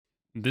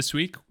This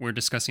week, we're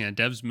discussing a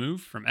dev's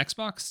move from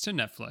Xbox to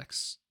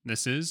Netflix.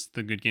 This is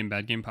the Good Game,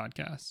 Bad Game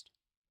podcast.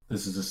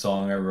 This is a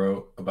song I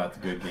wrote about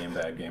the Good Game,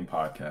 Bad Game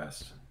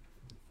podcast.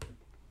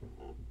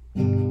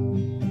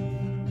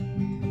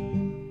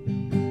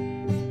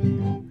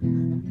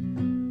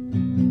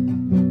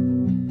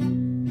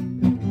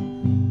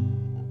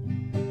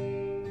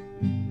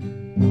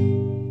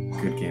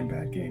 Good Game,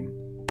 Bad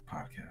Game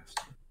podcast.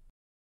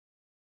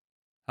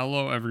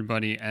 Hello,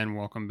 everybody, and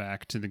welcome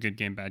back to the Good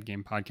Game, Bad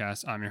Game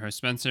podcast. I'm your host,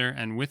 Spencer,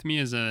 and with me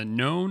is a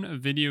known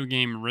video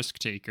game risk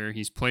taker.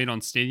 He's played on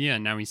Stadia,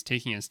 and now he's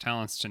taking his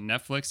talents to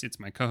Netflix. It's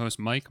my co-host,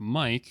 Mike.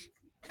 Mike,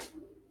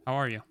 how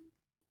are you?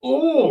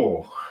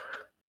 Oh,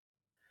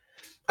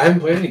 I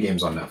haven't played any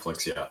games on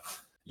Netflix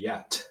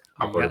yet.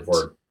 Operative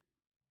word.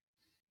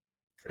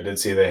 I did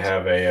see they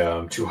have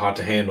a Too Hot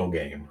to Handle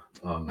game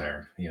on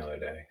there the other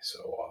day,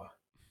 so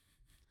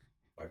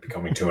might be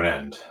coming to an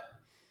end.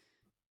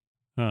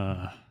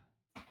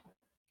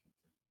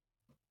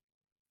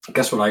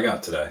 Guess what I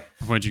got today?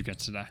 What'd you get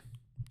today?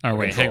 Oh,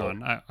 wait, hang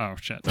on. Oh,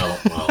 shit. No,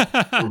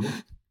 well.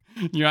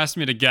 You asked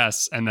me to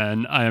guess, and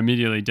then I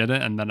immediately did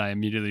it, and then I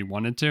immediately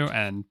wanted to,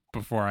 and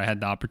before I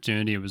had the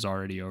opportunity, it was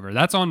already over.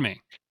 That's on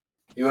me.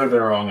 You would have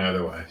been wrong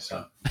either way,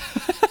 so.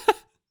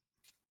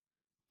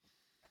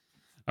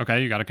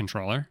 Okay, you got a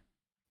controller?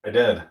 I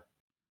did.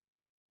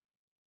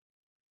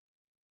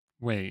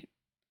 Wait,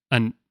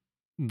 and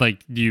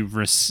like you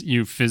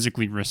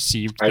physically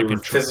received the controller?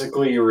 I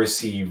physically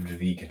received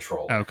the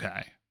controller.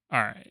 Okay, all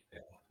right. Yeah,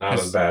 not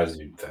as bad as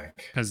you'd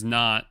think. Because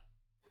that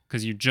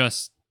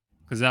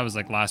was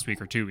like last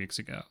week or 2 weeks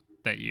ago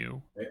that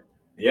you.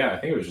 Yeah, I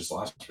think it was just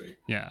last week.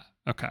 Yeah.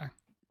 Okay.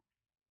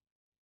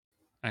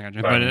 I got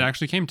you, but it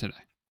actually came today.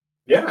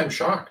 Yeah, I'm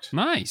shocked.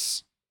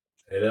 Nice.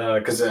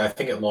 Because I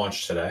think it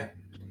launched today.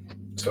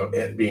 So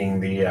it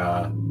being the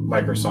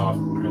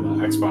Microsoft or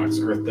the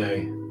Xbox Earth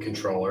Day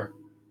controller.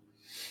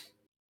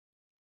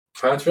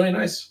 It's really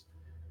nice.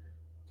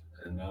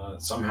 And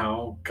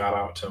somehow got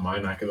out to my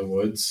neck of the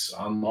woods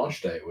on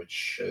launch day,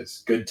 which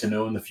is good to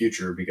know in the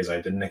future because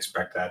I didn't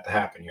expect that to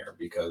happen here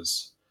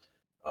because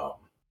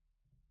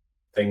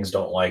things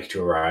don't like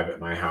to arrive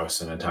at my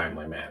house in a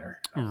timely manner.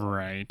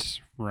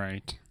 Right.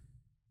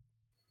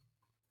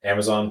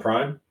 Amazon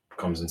Prime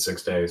comes in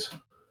 6 days.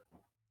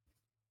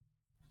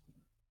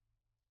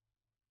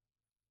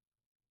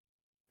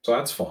 So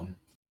that's fun.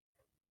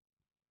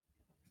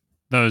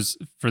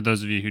 For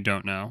those of you who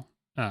don't know,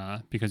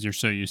 because you're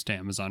so used to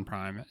Amazon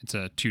Prime, it's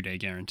a 2-day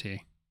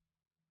guarantee.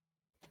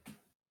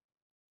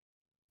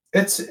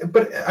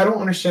 But I don't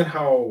understand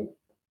how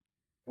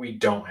we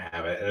don't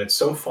have it. And it's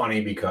so funny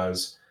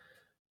because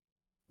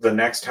the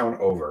next town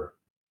over,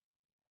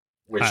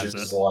 which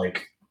is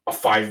like a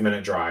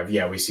 5-minute drive.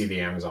 Yeah, we see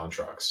the Amazon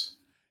trucks.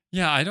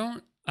 Yeah, I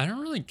don't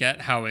really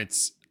get how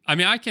it's. I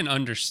mean, I can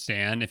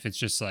understand if it's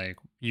just like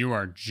you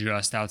are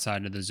just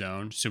outside of the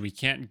zone, so we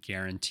can't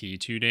guarantee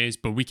 2 days,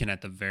 but we can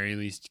at the very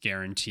least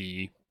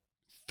guarantee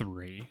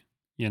 3,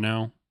 you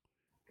know?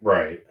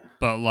 Right.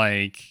 But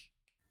like,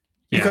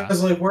 yeah.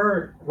 Because like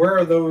where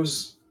are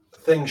those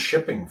things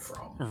shipping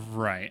from?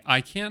 Right. I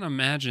can't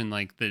imagine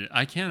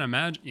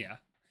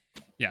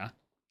yeah. Yeah.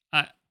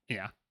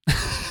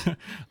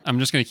 I'm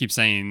just going to keep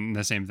saying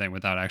the same thing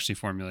without actually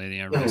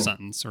formulating a real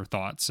sentence or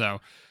thought. So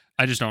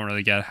I just don't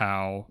really get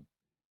how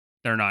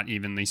they're not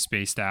evenly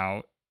spaced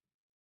out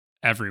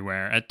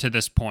everywhere at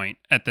this point,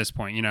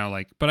 you know,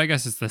 like, but I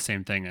guess it's the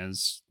same thing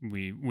as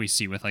we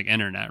see with like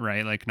internet,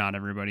 right? Like not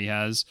everybody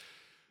has,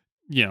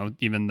 you know,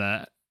 even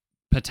the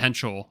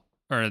potential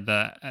or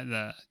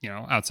the, you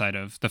know, outside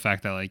of the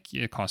fact that like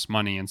it costs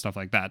money and stuff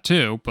like that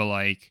too. But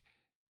like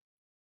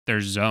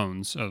there's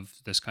zones of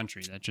this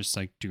country that just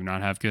like do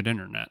not have good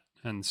internet.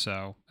 And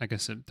so I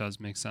guess it does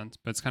make sense,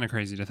 but it's kind of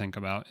crazy to think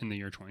about in the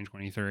year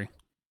 2023.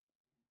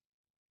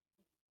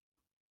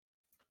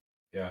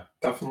 Yeah,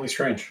 definitely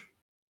strange.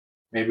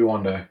 Maybe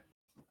one day.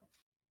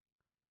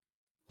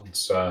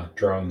 Once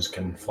drones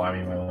can fly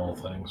me my little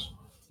things.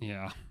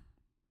 Yeah.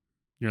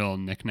 Your little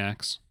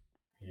knickknacks.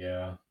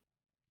 Yeah.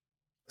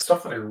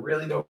 Stuff that I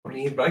really don't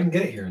need, but I can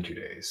get it here in 2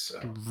 days. So.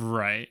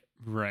 Right.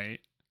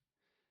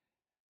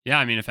 Yeah,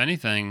 I mean, if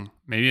anything,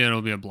 maybe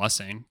it'll be a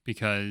blessing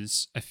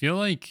because I feel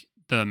like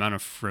the amount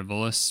of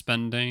frivolous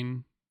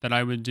spending that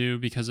I would do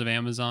because of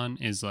Amazon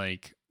is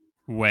like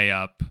way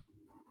up.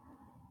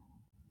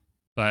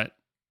 But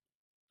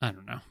I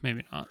don't know,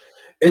 maybe not.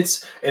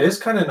 It is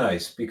kind of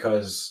nice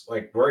because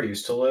like where I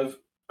used to live,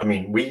 I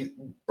mean,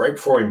 right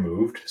before we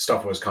moved,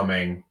 stuff was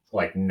coming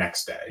like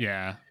next day.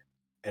 Yeah.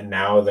 And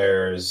now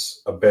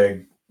there's a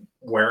big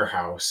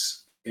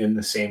warehouse in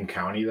the same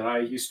county that I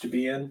used to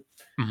be in.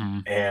 Mm-hmm.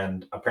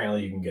 And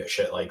apparently you can get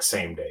shit like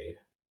same day.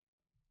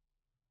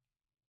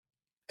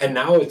 And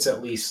now it's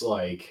at least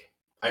like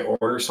I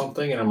order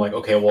something and I'm like,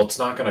 okay, well, it's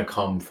not going to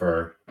come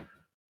for,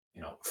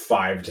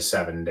 5 to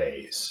 7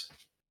 days.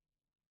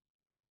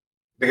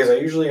 Because I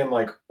usually am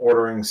like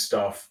ordering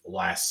stuff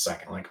last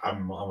second. Like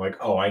I'm like,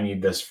 oh, I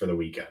need this for the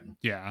weekend.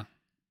 Yeah.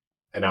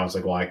 And I was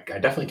like, well, I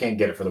definitely can't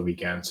get it for the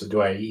weekend. So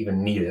do I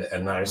even need it?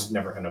 And I just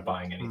never end up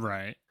buying anything.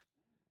 Right.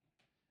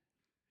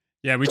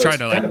 Yeah, we So try it's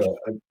to kind of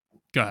like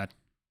go ahead.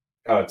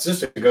 it's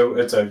just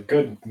a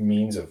good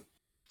means of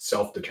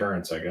self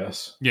deterrence, I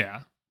guess.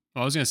 Yeah.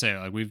 Well, I was gonna say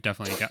like we've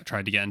definitely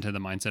tried to get into the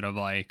mindset of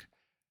like,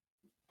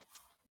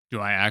 do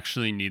I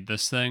actually need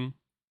this thing?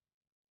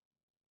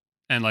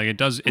 And like it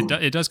does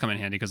come in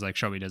handy because like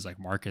Shelby does like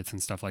markets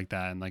and stuff like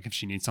that, and like if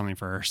she needs something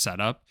for her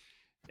setup,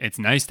 it's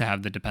nice to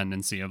have the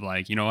dependency of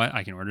like, you know what,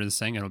 I can order this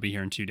thing, it'll be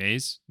here in 2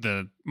 days.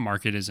 The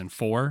market is in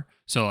 4,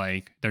 so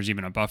like there's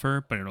even a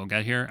buffer, but it'll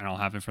get here and I'll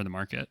have it for the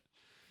market.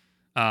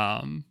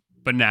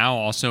 But now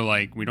also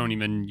like we don't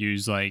even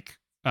use like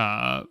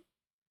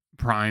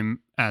Prime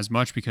as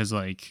much because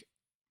like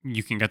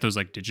you can get those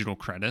like digital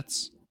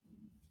credits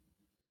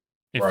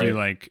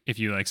Right. if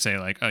you like say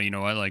like, oh, you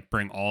know what, like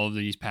bring all of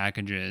these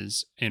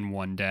packages in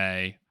one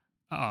day,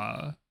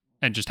 uh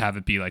and just have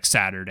it be like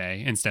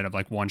Saturday instead of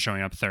like one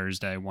showing up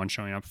Thursday, one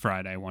showing up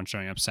Friday, one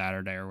showing up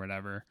Saturday or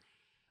whatever.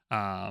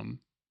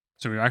 um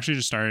so we actually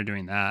just started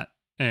doing that,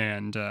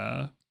 and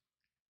that's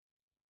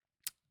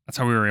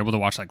how we were able to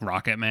watch like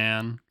Rocket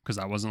Man because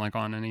that wasn't like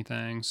on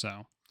anything,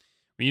 so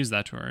we use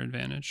that to our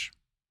advantage.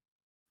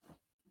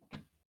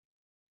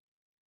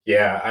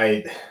 Yeah,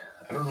 I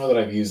don't know that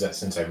I've used that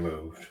since I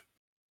moved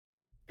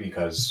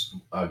because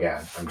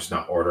again, I'm just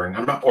not ordering.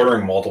 I'm not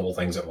ordering multiple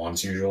things at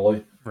once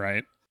usually.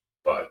 Right.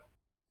 But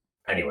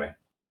anyway,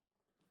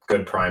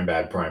 good Prime,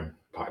 bad Prime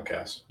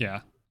podcast.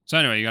 Yeah. So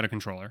anyway, you got a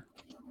controller.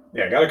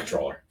 Yeah, I got a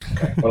controller.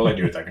 Okay, what did I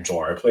do with that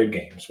controller? I played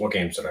games. What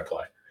games did I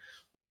play?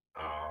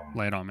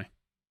 Lay it on me.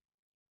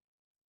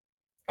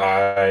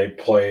 I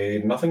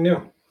played nothing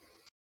new.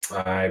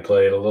 I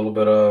played a little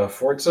bit of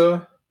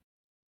Forza.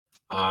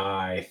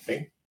 I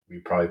think we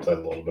probably played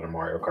a little bit of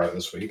Mario Kart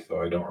this week,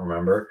 though I don't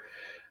remember.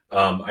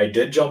 I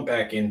did jump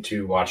back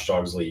into Watch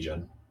Dogs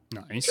Legion, which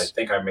I Nice.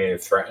 think I may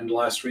have threatened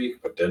last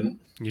week, but didn't.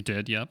 You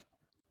did. Yep.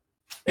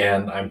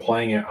 And I'm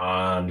playing it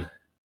on,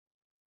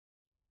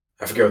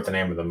 I forget what the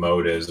name of the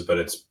mode is, but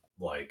it's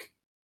like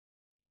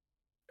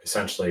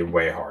essentially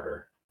way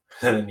harder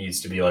than it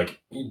needs to be. Like,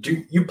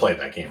 you played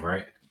that game,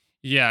 right?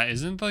 Yeah,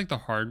 isn't like the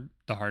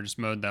hardest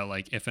mode that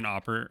like if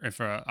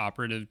a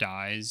operative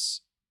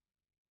dies,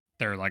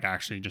 they're like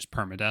actually just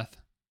permadeath?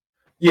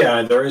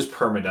 Yeah, there is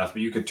permadeath,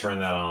 but you could turn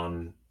that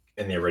on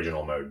in the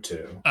original mode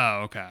too.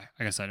 Oh, okay.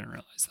 I guess I didn't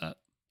realize that.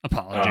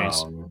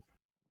 Apologies. Um,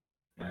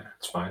 yeah,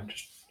 it's fine.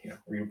 Just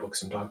read a book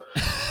sometime.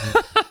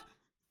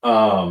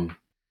 Um,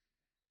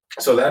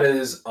 so that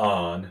is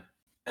on,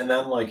 and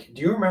then like,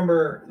 do you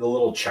remember the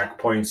little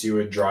checkpoints you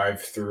would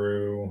drive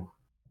through,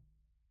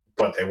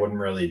 but they wouldn't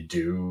really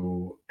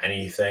do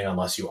anything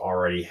unless you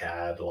already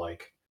had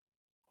like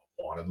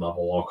wanted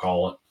level, I'll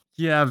call it.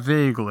 Yeah,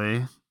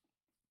 vaguely.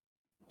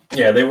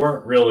 Yeah, they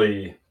weren't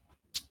really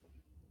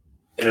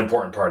an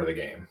important part of the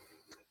game.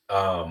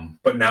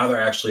 But now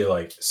they're actually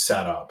like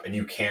set up and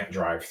you can't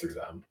drive through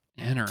them.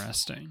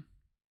 Interesting.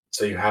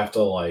 So you have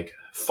to like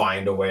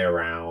find a way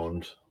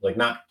around. Like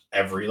not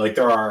every like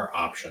there are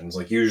options.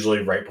 Like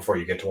usually right before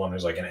you get to one,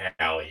 there's like an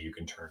alley you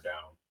can turn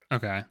down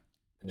Okay.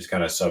 and just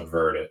kind of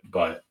subvert it,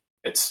 but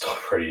it's still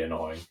pretty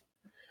annoying.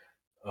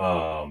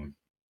 Um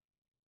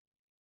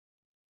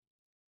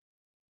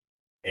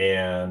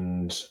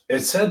and it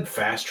said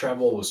fast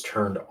travel was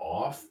turned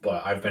off,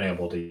 but I've been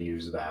able to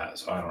use that,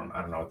 so I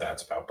don't know what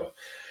that's about, but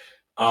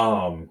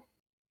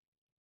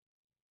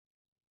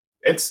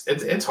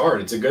it's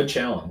hard. It's a good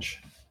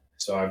challenge.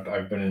 So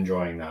I've been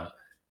enjoying that.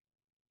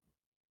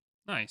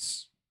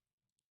 Nice.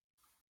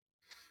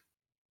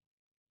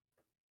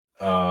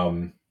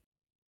 Um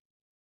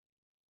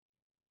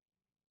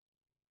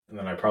and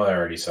then I probably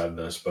already said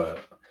this, but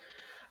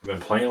I've been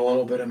playing a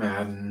little bit of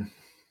Madden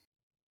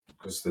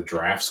because the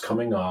draft's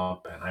coming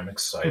up and I'm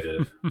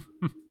excited.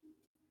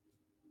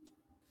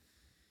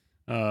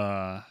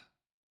 uh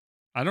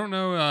I don't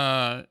know.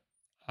 I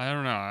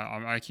don't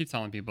know. I keep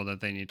telling people that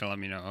they need to let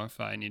me know if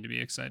I need to be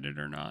excited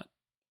or not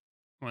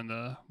when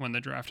the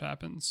draft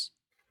happens.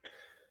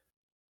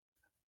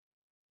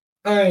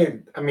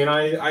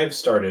 I've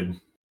started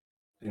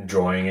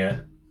enjoying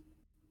it.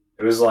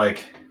 It was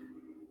like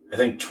I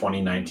think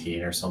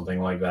 2019 or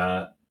something like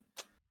that.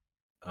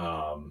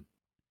 Um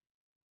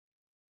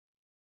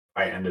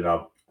I ended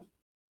up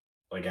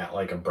like at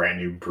like a brand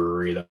new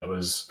brewery that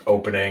was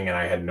opening and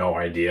I had no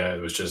idea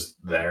it was just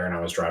there and I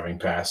was driving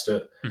past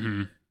it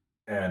Mm-hmm.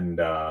 and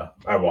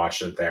I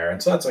watched it there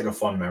and so that's like a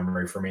fun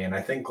memory for me and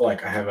I think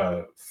like I have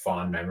a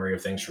fond memory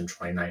of things from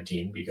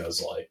 2019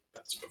 because like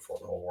that's before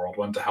the whole world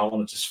went to hell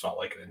and it just felt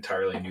like an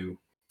entirely new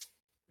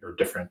or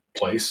different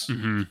place.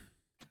 Mm-hmm.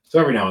 So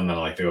every now and then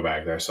I like to go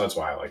back there, so that's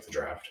why I like the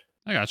draft.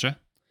 I gotcha.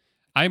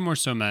 I more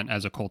so meant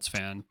as a Colts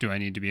fan, do I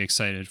need to be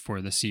excited for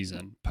the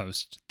season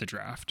post the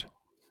draft?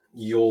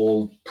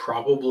 You'll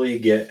probably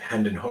get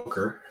Hendon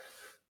Hooker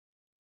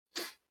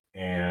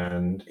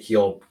and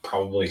he'll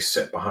probably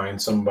sit behind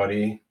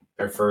somebody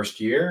their first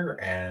year,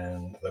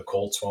 and the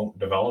Colts won't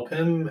develop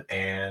him,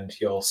 and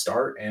he'll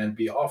start and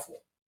be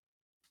awful.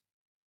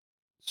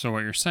 So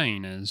what you're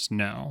saying is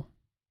no.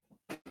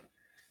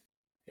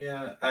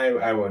 Yeah,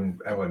 I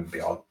wouldn't be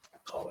all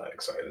that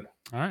excited.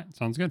 All right,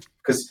 sounds good.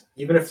 Because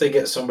even if they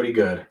get somebody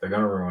good, they're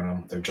going to ruin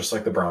them. They're just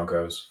like the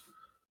Broncos.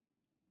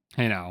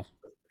 Hey now,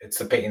 It's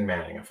the Peyton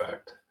Manning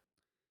effect.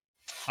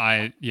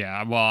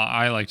 well,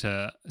 I like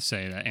to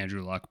say that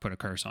Andrew Luck put a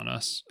curse on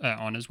us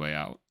on his way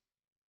out.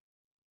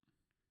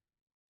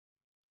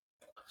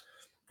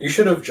 You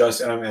should have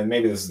just, and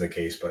maybe this is the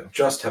case, but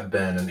just have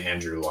been an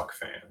Andrew Luck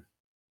fan.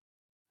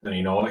 And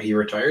you know what? He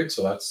retired,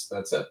 so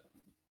that's it.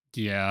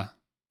 Yeah,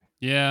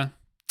 yeah.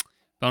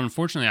 But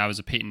unfortunately, I was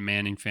a Peyton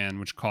Manning fan,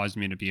 which caused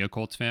me to be a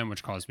Colts fan,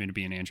 which caused me to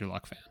be an Andrew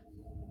Luck fan.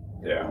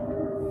 Yeah.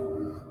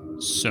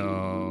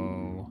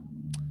 So,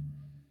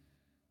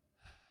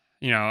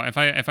 if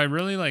I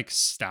really like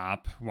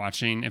stop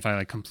watching, if I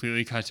like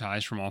completely cut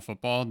ties from all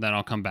football, then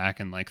I'll come back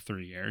in like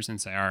 3 years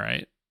and say, all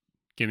right,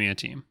 give me a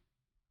team.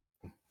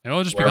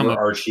 It'll just wherever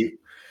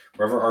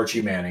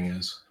Archie Manning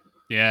is.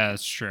 Yeah,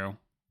 that's true.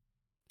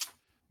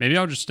 Maybe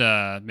I'll just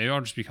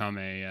become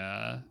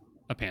a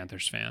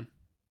Panthers fan.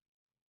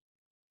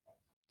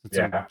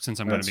 Since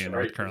I'm going to be in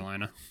North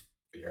Carolina.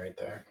 Be right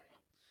there.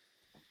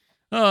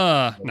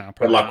 No, probably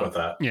good luck not. With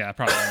that. Yeah,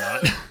 probably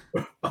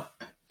not.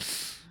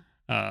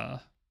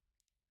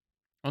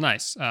 Well,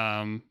 nice.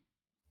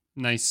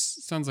 Nice.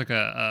 Sounds like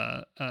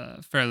a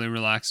fairly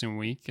relaxing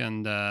week,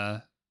 and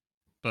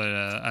but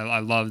I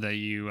love that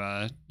you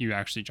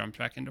actually jumped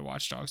back into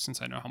Watch Dogs,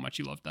 since I know how much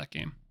you loved that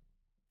game.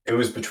 It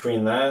was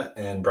between that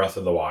and Breath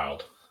of the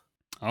Wild.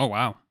 Oh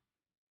wow.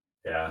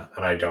 Yeah,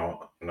 and I don't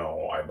know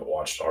why the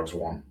Watch Dogs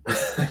won.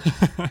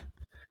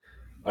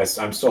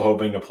 I'm still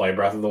hoping to play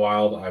Breath of the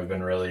Wild. I've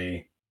been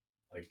really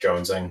like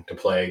jonesing to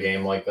play a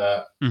game like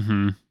that.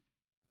 Mm-hmm.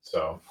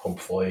 So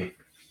hopefully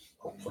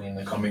in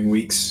the coming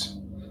weeks.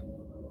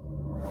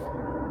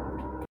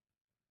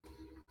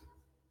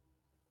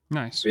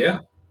 Nice. But yeah.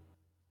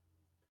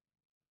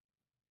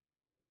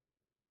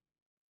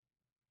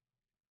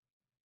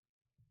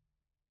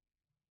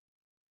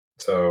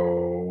 So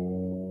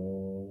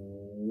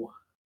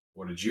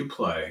what did you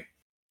play?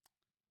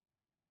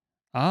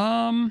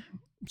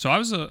 So I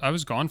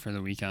was gone for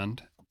the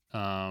weekend. So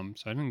I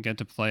didn't get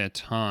to play a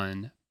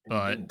ton,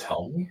 but you didn't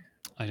tell me?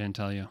 I didn't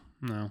tell you.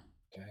 No.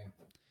 Dang.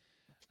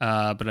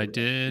 But I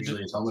did.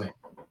 Usually you tell me.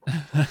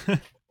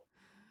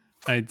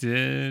 I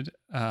did.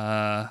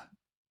 I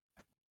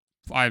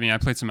mean, I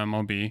played some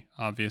MLB,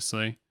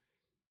 obviously,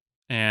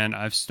 and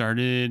I've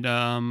started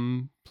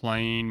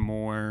playing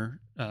more.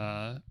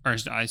 Or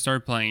I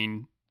started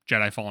playing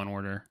Jedi Fallen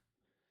Order,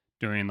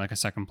 doing like a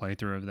second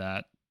playthrough of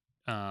that,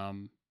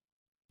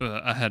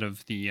 ahead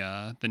of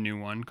the new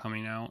one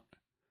coming out.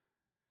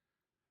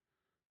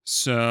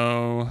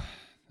 So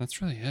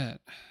that's really it.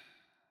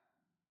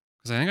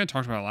 Because I think I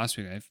talked about it last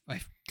week. I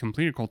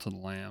completed Cult of the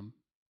Lamb,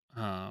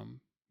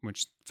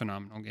 which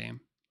phenomenal game.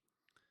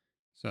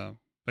 So,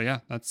 but yeah,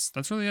 that's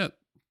really it.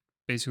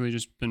 Basically,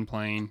 just been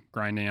playing,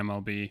 grinding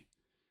MLB.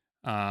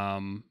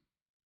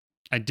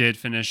 I did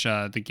finish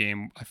the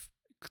game,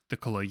 the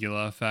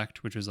Caligula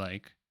Effect, which was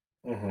like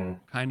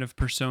kind of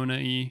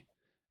Persona-y.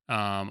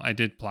 I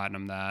did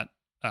platinum that,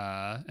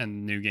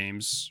 and new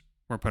games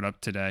were put up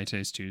today.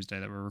 Today's Tuesday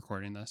that we're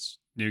recording this.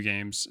 New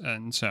games,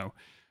 and so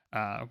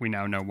we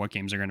now know what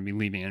games are going to be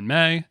leaving in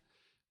May.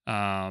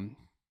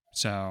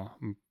 So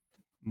I'm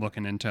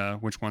looking into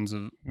which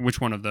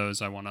one of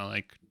those I want to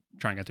like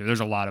try and get through.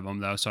 There's a lot of them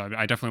though, so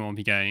I definitely won't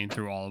be getting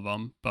through all of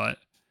them, but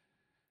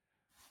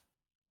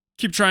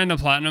keep trying to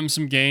platinum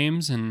some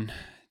games and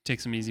take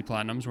some easy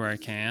platinums where I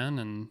can,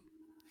 and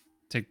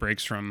take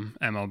breaks from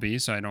MLB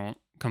so I don't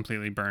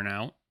completely burn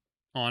out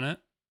on it.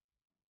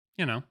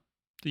 The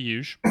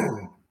usual.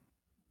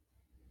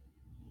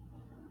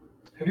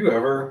 Have you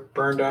ever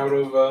burned out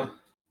of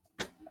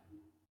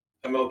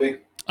MLB?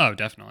 Oh,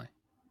 definitely.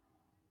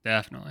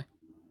 Definitely.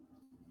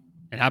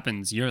 It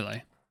happens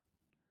yearly.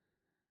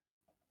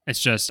 It's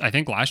just, I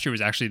think last year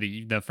was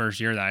actually the first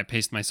year that I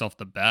paced myself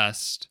the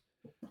best.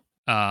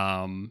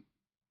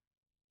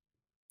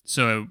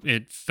 So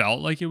it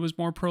felt like it was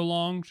more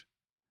prolonged.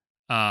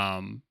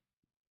 But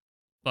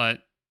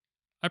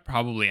I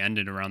probably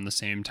ended around the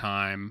same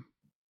time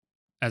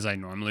as I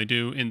normally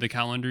do in the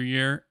calendar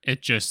year. I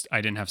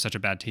didn't have such a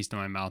bad taste in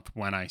my mouth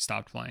when I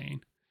stopped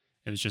playing.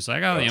 It was just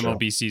like, oh, gotcha. The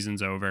MLB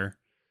season's over.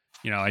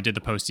 I did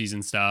the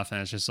postseason stuff, and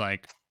it's just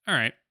like, all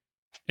right,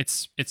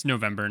 it's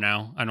November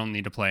now. I don't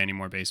need to play any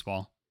more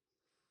baseball.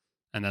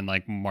 And then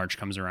like March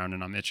comes around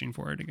and I'm itching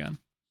for it again.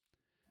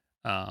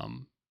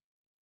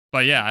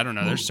 But yeah, I don't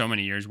know. There's so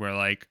many years where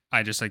like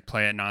I just like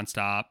play it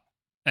nonstop,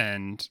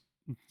 and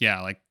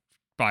yeah, like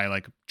by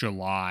like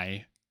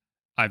July,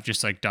 I've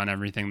just like done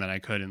everything that I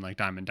could in like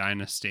Diamond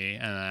Dynasty,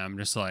 and I'm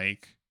just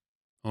like,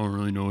 I don't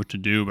really know what to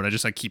do, but I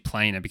just like keep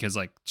playing it because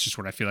like it's just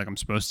what I feel like I'm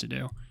supposed to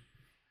do.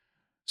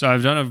 So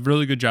I've done a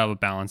really good job of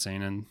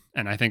balancing,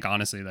 and I think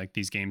honestly like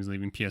these games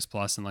leaving PS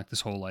Plus and like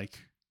this whole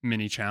like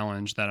mini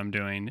challenge that I'm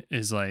doing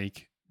is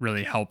like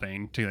really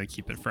helping to like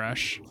keep it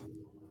fresh.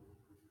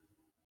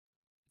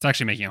 It's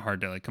actually making it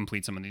hard to like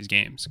complete some of these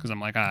games because I'm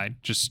like, I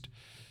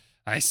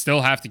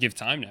still have to give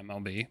time to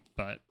MLB,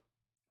 but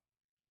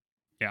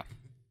yeah.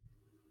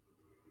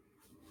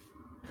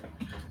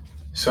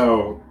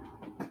 So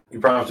you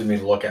prompted me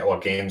to look at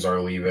what games are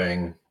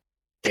leaving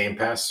Game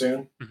Pass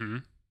soon, Mm-hmm.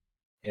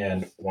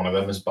 and one of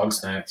them is Bug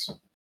Snacks.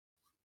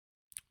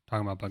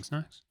 Talking about Bug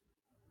Snacks.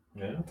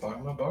 Yeah,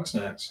 talking about Bug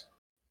Snacks.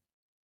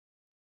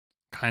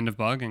 Kind of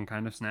bug and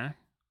kind of snack.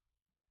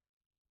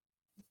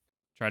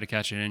 Try to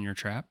catch it in your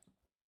trap.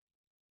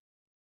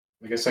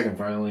 I guess I can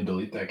finally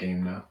delete that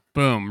game now.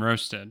 Boom,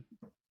 roasted.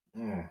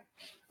 Not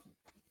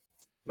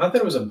that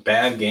it was a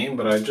bad game,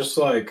 but I just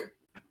like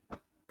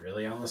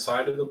really on the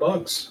side of the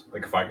bugs.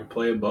 Like if I could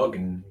play a bug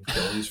and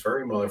kill these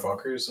furry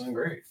motherfuckers, then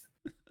great.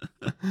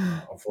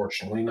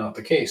 Unfortunately, not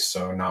the case.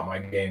 So not my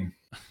game.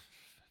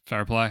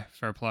 Fair play.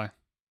 Fair play.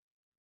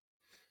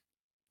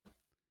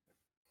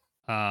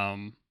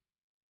 God,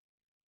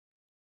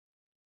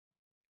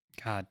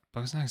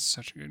 Bugsnax is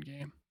such a good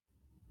game.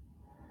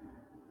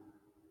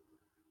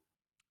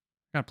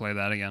 Gotta play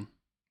that again.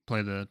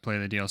 Play the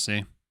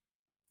DLC.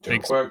 Do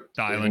it quick.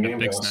 The Island of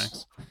Big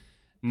Snacks.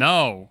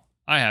 No,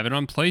 I have it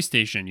on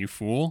PlayStation. You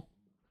fool.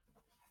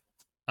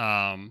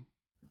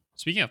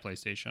 Speaking of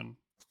PlayStation,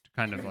 to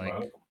kind of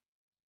like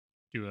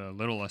do a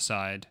little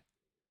aside,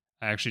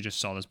 I actually just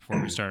saw this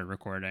before we started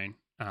recording.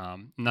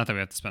 Not that we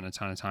have to spend a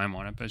ton of time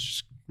on it, but it's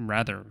just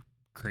rather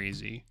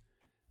crazy.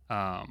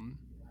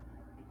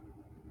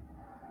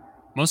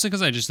 Mostly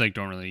because I just like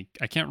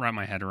I can't wrap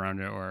my head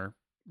around it or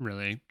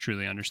really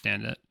truly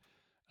understand it.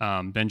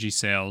 Benji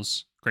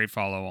Sales, great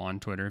follow on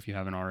Twitter if you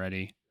haven't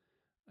already.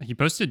 He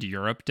posted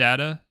Europe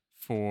data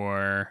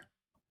for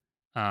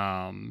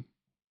looks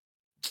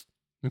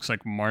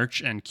like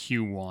March and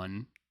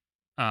Q1.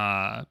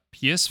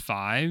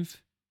 PS5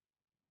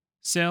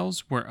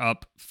 sales were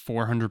up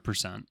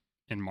 400%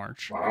 in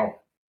March.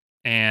 Wow.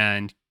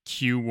 And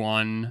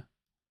Q1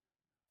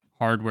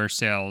 hardware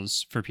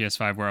sales for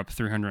PS5 were up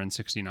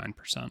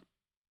 369%.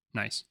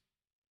 Nice.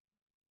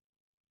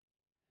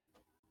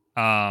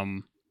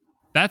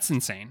 That's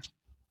insane.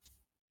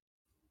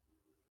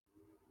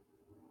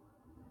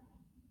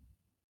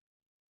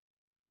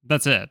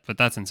 That's it, but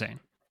that's insane.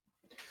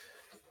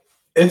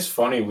 It's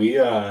funny. We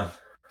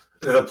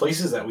the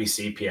places that we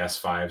see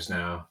PS5s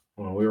now,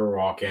 when we were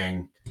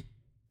walking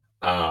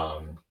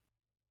in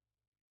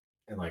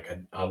like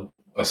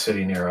a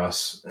city near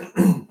us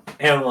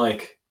and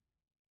like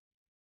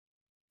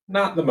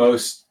not the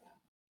most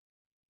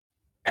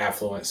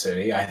affluent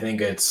city. I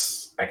think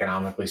it's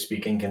economically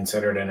speaking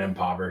considered an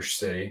impoverished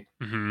city.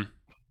 Mm-hmm.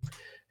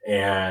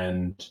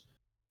 And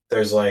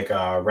there's like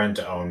a rent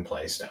to own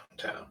place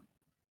downtown.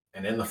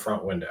 And in the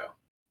front window,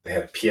 they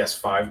had a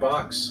PS5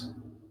 box.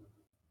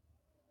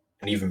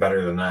 And even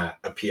better than that,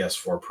 a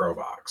PS4 Pro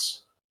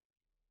box.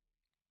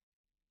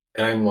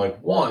 And I'm like,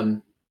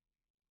 one,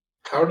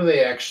 how do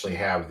they actually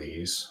have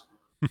these?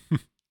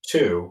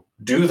 Two,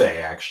 do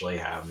they actually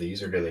have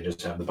these or do they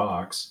just have the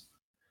box?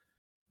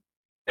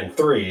 And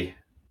three,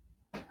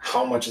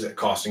 how much is it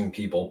costing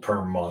people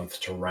per month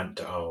to rent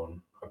to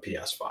own a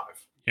PS5?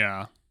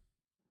 Yeah.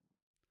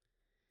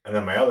 And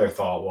then my other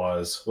thought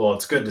was, well,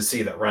 it's good to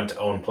see that rent to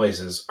own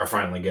places are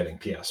finally getting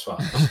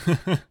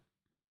PS5s.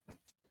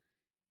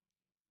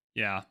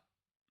 Yeah.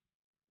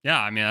 Yeah,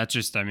 I mean, I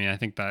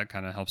think that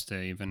kind of helps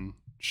to even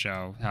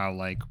show how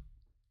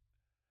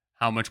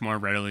much more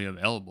readily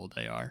available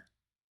they are.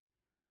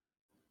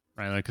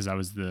 Right? Like, because that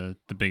was the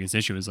biggest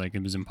issue, is like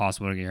it was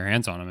impossible to get your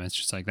hands on them. It's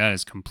just like that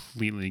is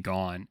completely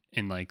gone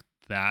in like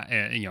that,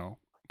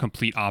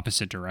 complete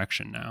opposite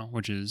direction now,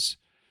 which is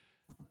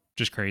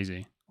just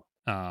crazy.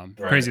 Right.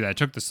 Crazy that it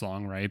took this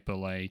long, right? But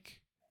like,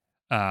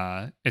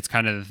 it's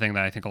kind of the thing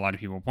that I think a lot of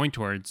people point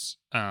towards,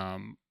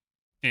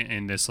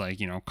 in this like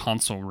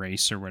console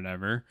race or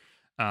whatever,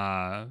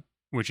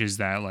 which is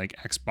that like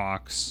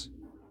Xbox,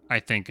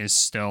 I think, is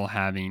still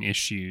having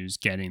issues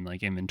getting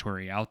like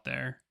inventory out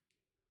there.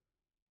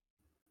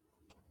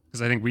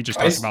 Because I think we just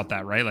talked about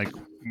that, right? Like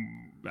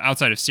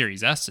outside of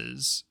Series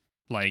S's,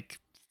 like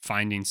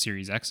finding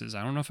Series X's,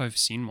 I don't know if I've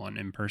seen one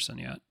in person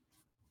yet.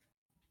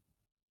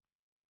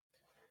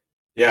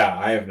 Yeah,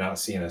 I have not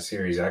seen a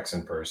Series X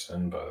in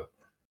person, but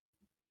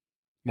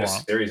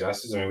Series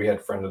S's. I mean, we had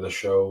a friend of the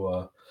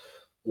show,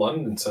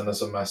 London, send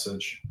us a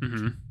message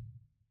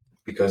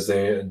because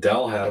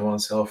Dell had them on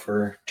sale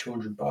for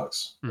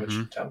 $200, which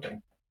is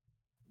tempting,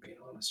 being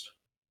honest.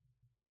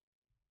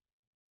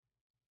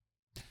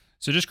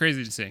 So just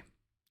crazy to see,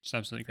 just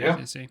absolutely crazy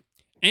to see.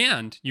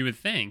 And you would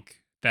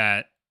think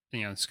that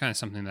it's kind of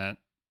something that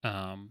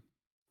I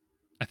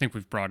think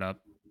we've brought up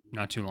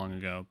not too long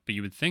ago, but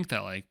you would think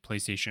that like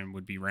PlayStation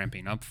would be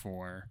ramping up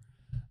for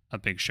a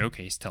big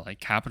showcase to like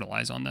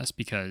capitalize on this,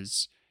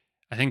 because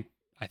I think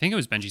it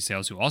was Benji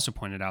Sales who also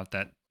pointed out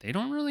that they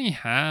don't really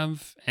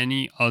have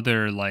any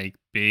other like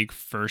big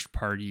first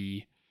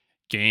party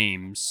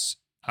games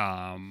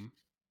coming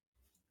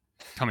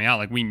out.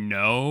 Like we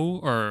know,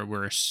 or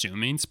we're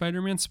assuming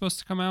Spider-Man's supposed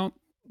to come out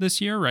this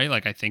year, right?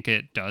 Like I think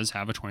it does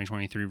have a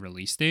 2023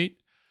 release date.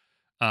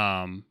 But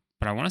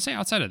I want to say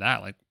outside of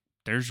that, like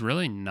there's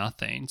really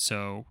nothing.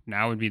 So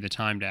now would be the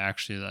time to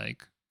actually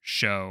like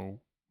show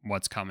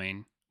what's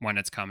coming, when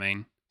it's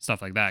coming,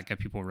 stuff like that, get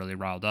people really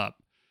riled up.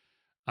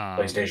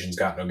 PlayStation's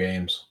got no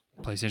games.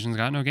 PlayStation's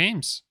got no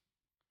games,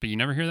 but you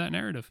never hear that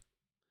narrative.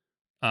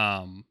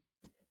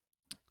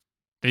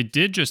 They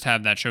did just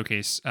have that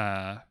showcase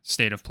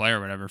state of play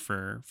or whatever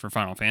for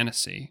Final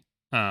Fantasy.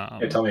 Yeah,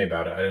 tell me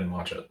about it. I didn't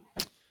watch it.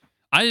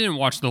 I didn't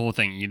watch the whole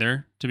thing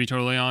either, to be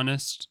totally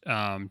honest.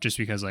 Just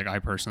because like I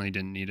personally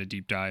didn't need a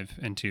deep dive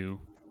into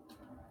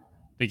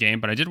the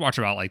game, but I did watch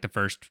about like the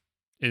first.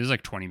 It was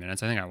like 20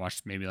 minutes. I think I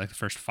watched maybe like the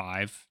first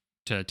 5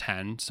 to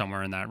 10,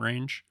 somewhere in that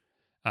range,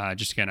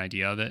 just to get an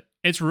idea of it.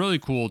 It's really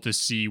cool to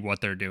see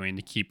what they're doing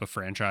to keep a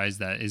franchise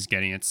that is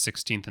getting its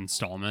 16th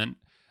installment.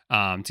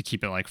 To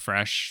keep it like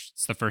fresh.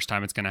 It's the first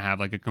time it's going to have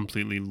like a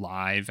completely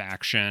live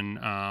action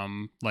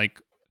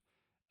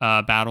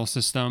battle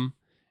system.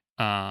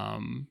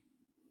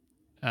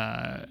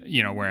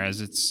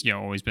 Whereas it's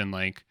always been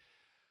like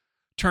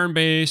turn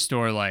based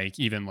or like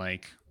even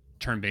like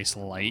turn based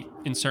light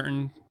in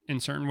certain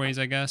ways,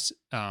 I guess,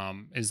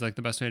 is like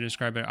the best way to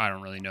describe it. I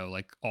don't really know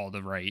like all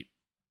the right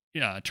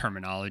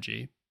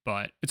terminology,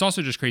 but it's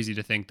also just crazy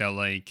to think that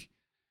like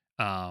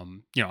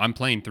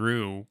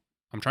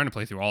I'm trying to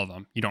play through all of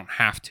them. You don't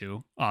have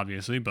to,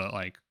 obviously, but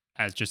like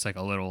as just like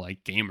a little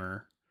like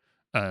gamer,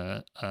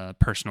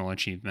 personal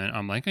achievement,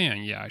 I'm like,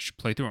 yeah, I should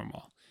play through them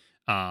all.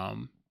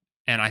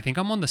 And I think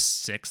I'm on the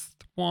 6th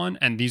one,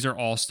 and these are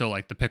all still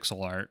like the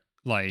pixel art,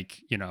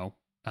 like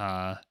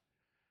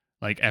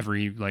like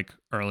every like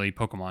early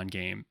Pokemon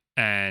game,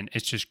 and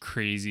it's just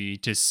crazy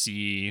to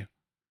see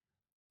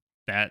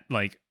that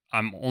like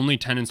I'm only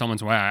 10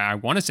 installments away. I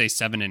want to say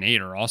 7 and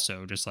 8 are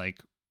also just like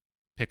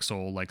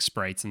pixel like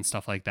sprites and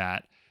stuff like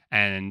that,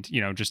 and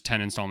just 10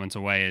 installments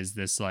away is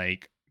this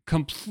like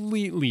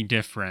completely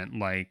different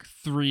like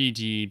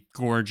 3D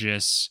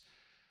gorgeous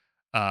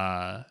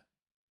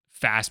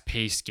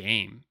fast-paced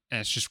game, and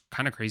it's just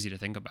kind of crazy to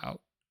think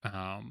about.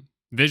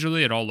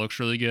 Visually it all looks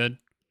really good,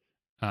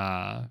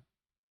 but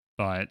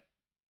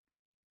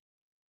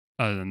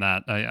other than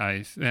that,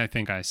 I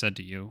think I said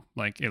to you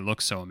like it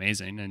looks so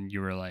amazing, and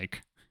you were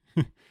like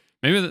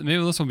maybe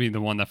this will be the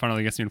one that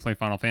finally gets me to play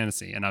Final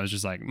Fantasy. And I was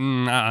just like,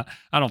 I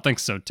don't think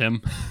so,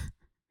 Tim.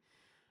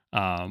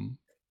 But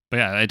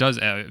yeah, it does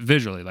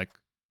visually, like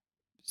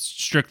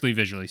strictly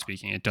visually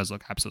speaking, it does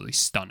look absolutely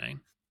stunning.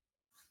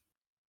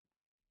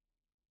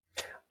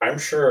 I'm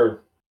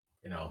sure,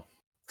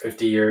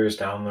 50 years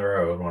down the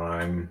road when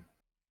I'm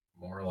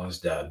more or less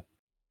dead,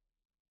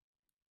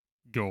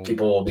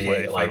 people will be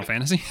play like, Final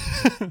Fantasy.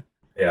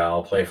 Yeah,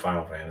 I'll play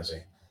Final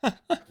Fantasy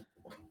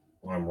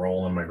when I'm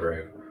rolling in my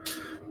grave.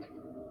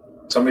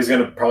 Somebody's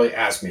gonna probably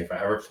ask me if I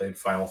ever played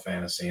Final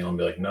Fantasy, and I'll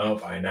be like,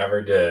 nope, I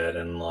never did.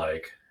 And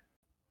like,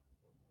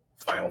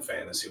 Final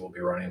Fantasy will be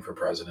running for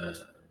president,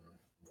 and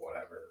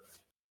whatever.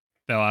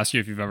 They'll ask you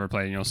if you've ever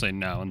played, and you'll say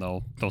no, and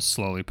they'll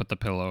slowly put the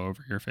pillow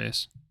over your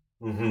face.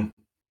 Mm-hmm.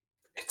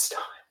 It's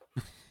time.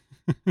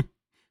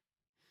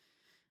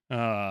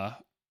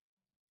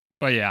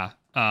 But yeah,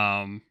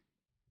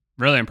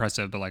 really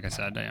impressive. But like I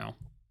said,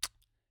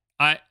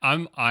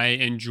 I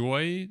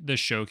enjoy the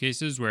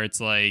showcases where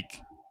it's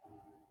like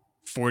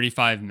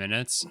 45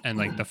 minutes and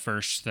like the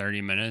first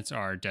 30 minutes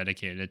are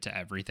dedicated to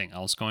everything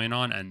else going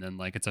on, and then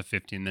like it's a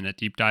 15-minute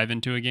deep dive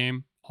into a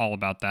game, all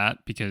about that,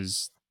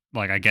 because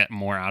like I get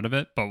more out of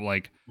it. But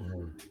like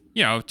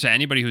to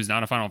anybody who's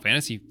not a Final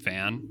Fantasy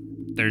fan,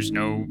 there's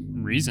no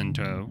reason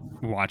to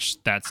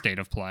watch that state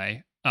of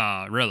play,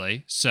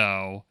 really.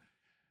 So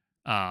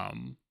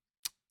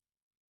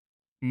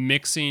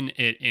mixing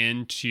it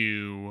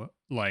into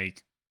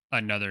like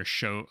another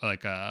show,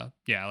 like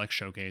like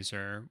showcase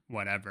or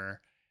whatever,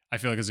 I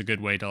feel like is a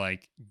good way to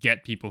like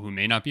get people who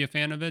may not be a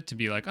fan of it to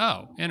be like,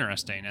 oh,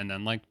 interesting, and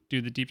then like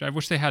do the deep dive,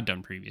 which they had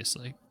done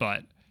previously.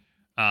 But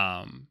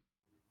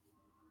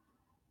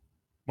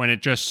when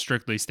it just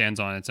strictly stands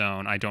on its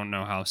own, I don't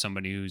know how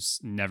somebody who's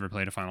never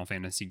played a Final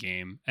Fantasy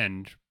game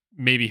and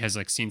maybe has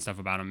like seen stuff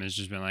about them, has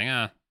just been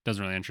like,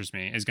 doesn't really interest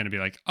me, is going to be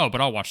like, oh, but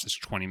I'll watch this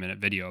 20-minute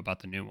video about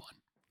the new one.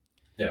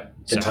 Yeah,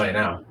 can tell you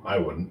now, I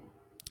wouldn't.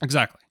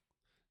 Exactly.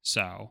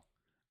 So,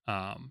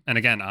 and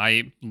again,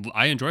 I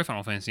enjoy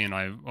Final Fantasy, and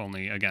I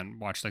only again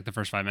watched like the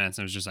first 5 minutes,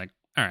 and it was just like,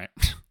 all right,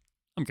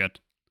 I'm good.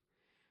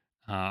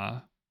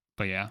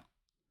 But yeah,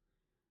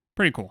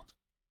 pretty cool.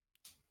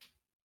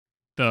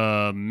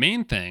 The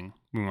main thing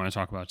we want to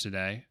talk about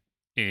today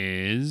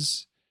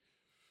is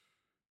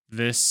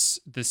this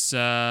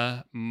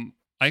Xbox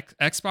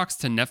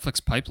to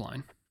Netflix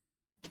pipeline.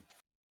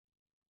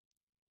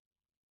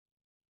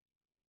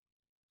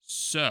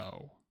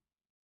 So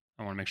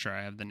I want to make sure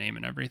I have the name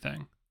and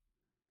everything.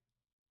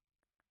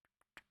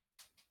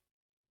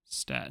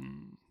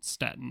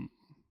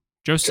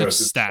 Joseph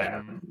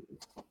Staten.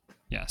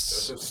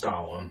 Yes. Joseph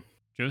Stalin.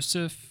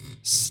 Joseph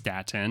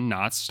Staten,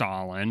 not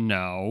Stalin,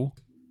 no.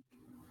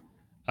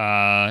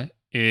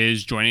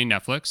 Is joining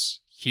Netflix.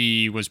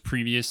 He was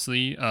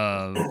previously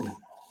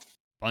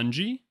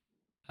Bungie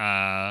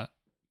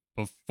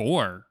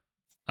before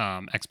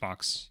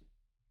Xbox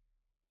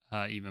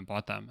even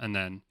bought them. And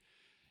then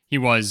he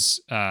was,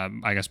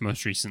 I guess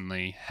most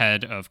recently,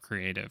 head of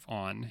creative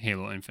on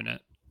Halo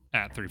Infinite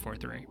at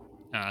 343.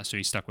 So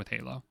he stuck with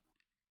Halo.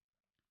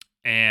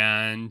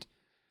 And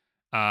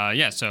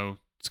yeah, so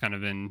it's kind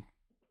of been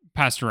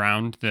passed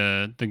around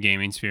the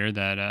gaming sphere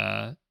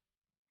that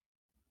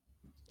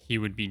he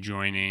would be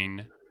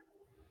joining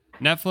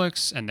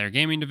Netflix and their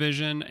gaming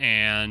division,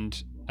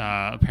 and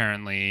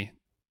apparently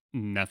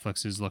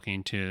Netflix is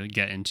looking to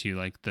get into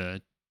like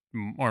the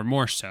or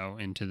more so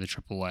into the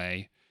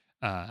AAA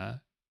uh,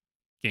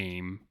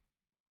 game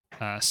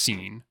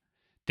scene.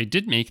 They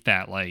did make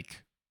that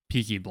like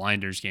Peaky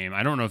Blinders game.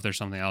 I don't know if there's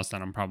something else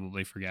that I'm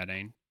probably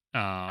forgetting.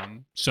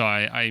 So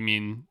I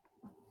mean,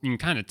 you can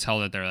kind of tell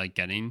that they're like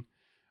getting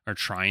or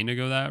trying to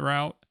go that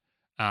route.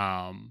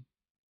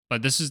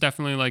 But this is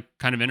definitely like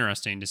kind of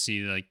interesting to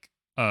see like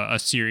a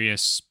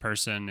serious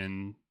person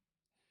in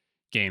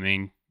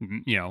gaming,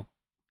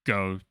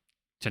 go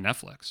to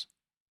Netflix.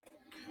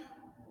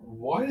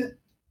 What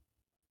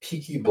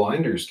Peaky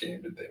Blinders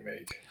game did they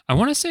make? I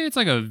want to say it's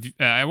like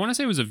I want to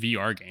say it was a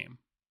VR game.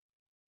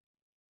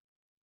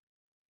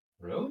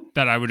 Really?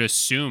 That I would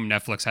assume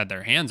Netflix had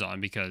their hands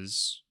on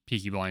because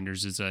Peaky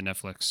Blinders is a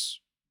Netflix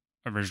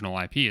original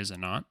IP, is it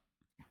not?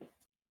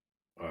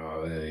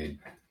 I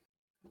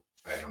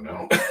don't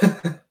know.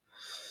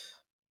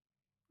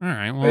 All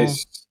right, well,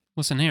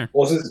 listen here.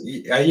 Well,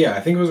 yeah,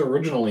 I think it was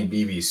originally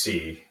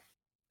BBC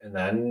and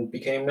then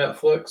became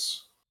Netflix.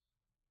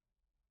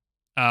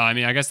 I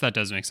mean, I guess that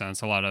does make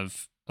sense. A lot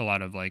of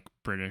like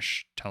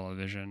British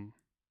television.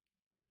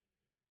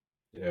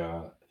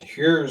 Yeah,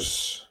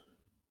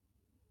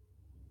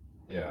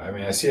 I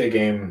mean, I see a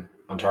game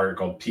on Target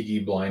called Peaky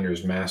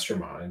Blinders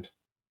Mastermind.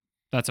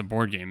 That's a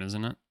board game,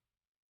 isn't it?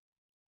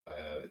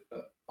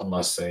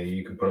 Unless say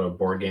you can put a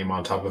board game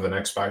on top of an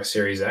Xbox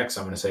Series X,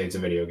 I'm going to say it's a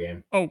video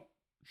game. Oh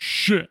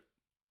shit!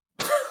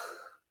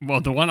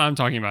 Well, the one I'm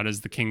talking about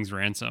is The King's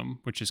Ransom,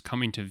 which is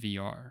coming to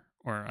VR,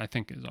 or I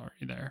think is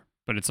already there,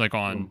 but it's like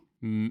on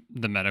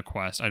the Meta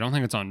Quest. I don't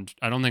think it's on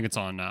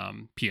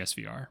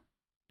PSVR.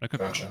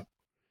 Gotcha.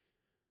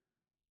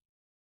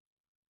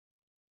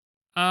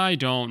 I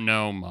don't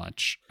know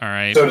much. All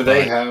right. So do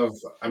they have,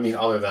 I mean,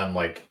 other than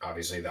like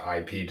obviously the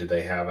IP, do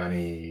they have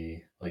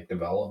any like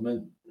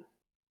development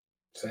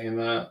saying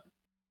that?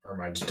 Or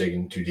am I just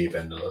digging too deep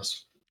into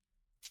this?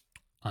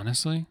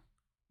 Honestly,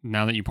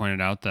 now that you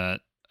pointed out that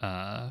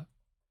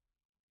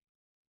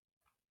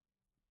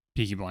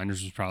Peaky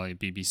Blinders was probably a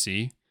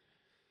BBC,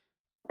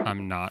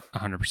 I'm not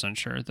 100%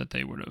 sure that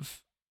they would have.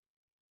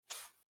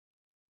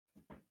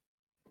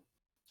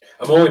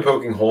 I'm only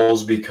poking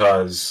holes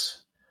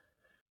because,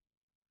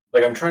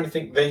 like, I'm trying to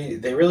think.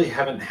 They really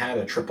haven't had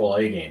a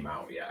AAA game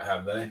out yet,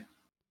 have they?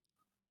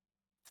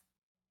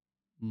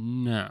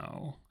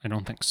 No, I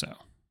don't think so.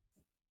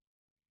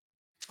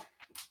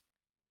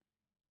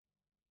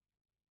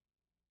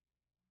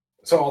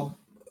 So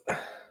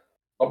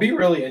I'll be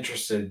really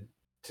interested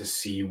to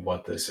see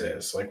what this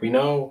is. Like, we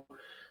know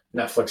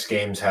Netflix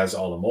Games has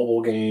all the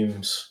mobile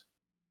games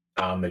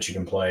that you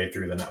can play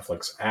through the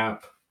Netflix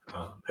app.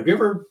 Have you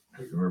ever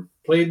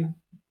played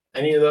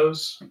any of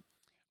those?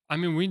 I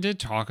mean, we did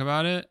talk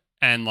about it,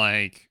 and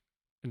like,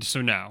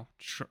 so no,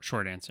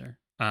 short answer.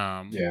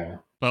 Yeah,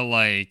 but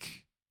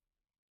like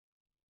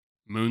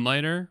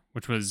Moonlighter,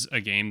 which was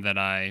a game that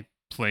I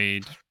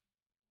played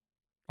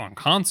on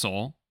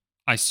console,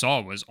 I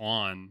saw was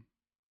on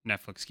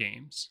Netflix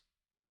Games.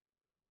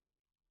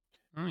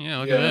 Oh yeah,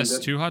 look at this.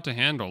 Too Hot to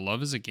Handle.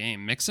 Love is a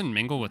game. Mix and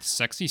mingle with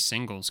sexy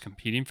singles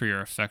competing for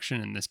your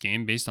affection in this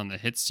game based on the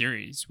hit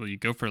series. Will you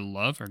go for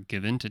love or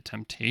give in to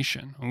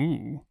temptation?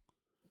 Ooh.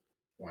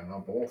 Why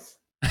not both?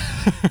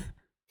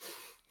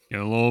 Get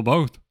a little of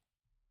both.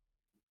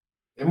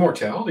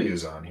 Immortality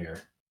is on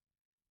here.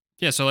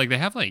 Yeah, so like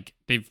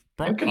they've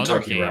brought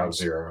Kentucky other Route games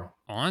Zero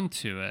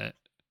onto it.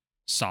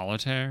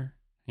 Solitaire,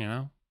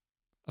 a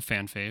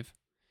fan fave.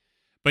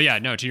 But yeah,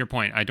 no, to your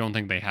point, I don't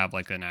think they have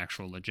like an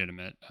actual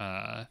legitimate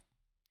AAA.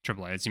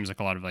 It seems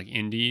like a lot of like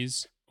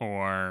indies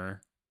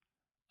or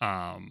they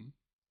have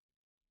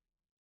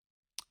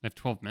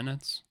 12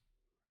 minutes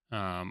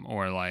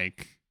or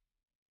like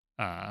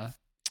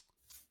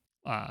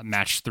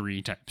match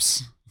 3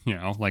 types,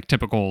 like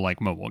typical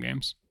like mobile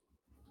games.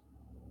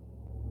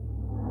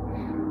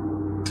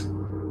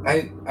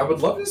 I would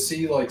love to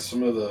see like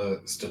some of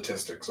the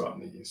statistics on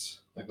these,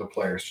 like the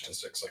player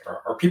statistics. Like,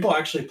 are people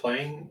actually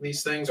playing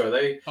these things? Are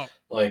they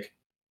like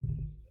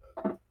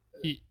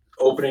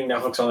opening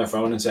Netflix on their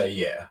phone and say,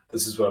 "Yeah,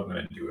 this is what I'm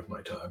going to do with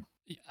my time"?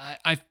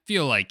 I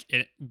feel like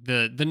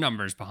the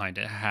numbers behind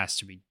it has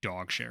to be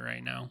dog shit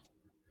right now.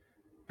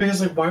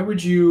 Because like, why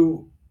would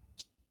you?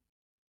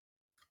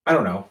 I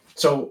don't know.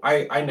 So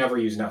I never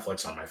use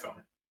Netflix on my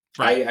phone.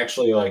 Right. I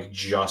actually like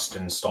just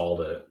installed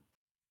it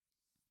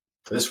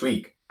this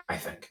week, I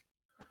think.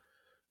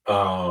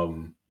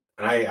 And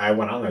I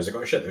went on there. I was like,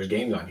 oh shit, there's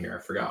games on here.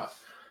 I forgot.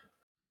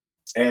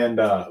 And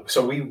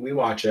so we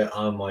watch it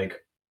on like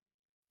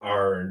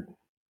our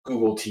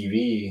Google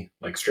TV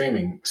like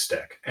streaming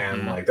stick,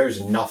 and like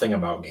there's nothing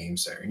about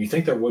games there. And you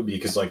think there would be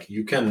because like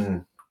you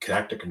can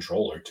connect a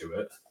controller to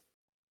it.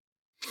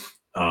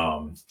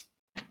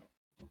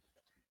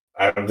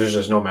 there's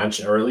just no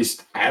mention, or at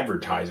least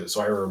advertise it, so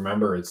I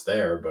remember it's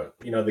there. But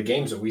the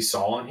games that we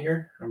saw on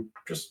here, I'm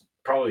just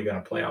probably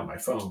gonna play on my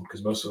phone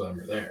because most of them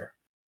are there.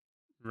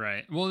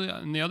 Right. Well,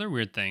 and the other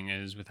weird thing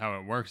is with how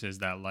it works is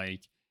that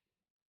like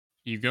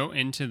you go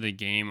into the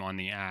game on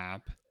the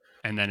app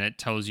and then it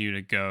tells you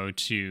to go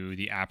to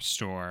the app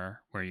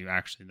store where you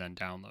actually then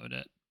download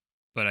it.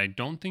 But I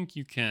don't think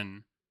you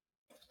can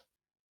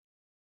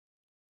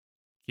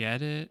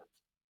get it.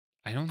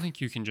 I don't think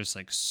you can just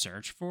like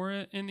search for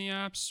it in the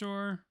app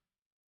store.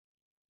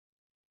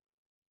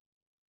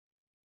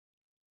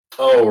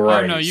 Oh, Oh no,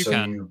 right. you So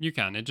can. you, You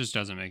can. It just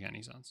doesn't make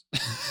any sense.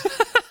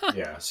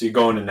 yeah. So you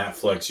go into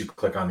Netflix, you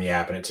click on the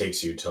app, and it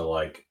takes you to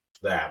like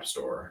the App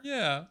Store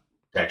Yeah.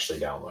 to actually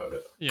download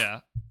it.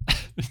 Yeah.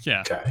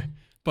 Yeah. Okay.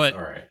 But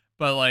All right.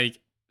 but like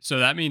so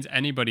that means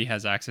anybody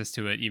has access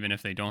to it even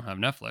if they don't have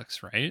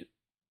Netflix, right?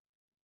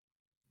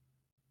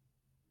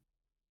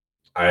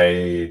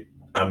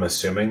 I'm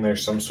assuming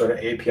there's some sort of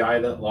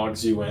API that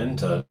logs you in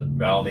to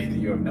validate that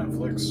you have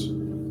Netflix.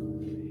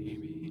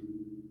 Maybe.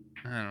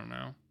 I don't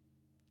know.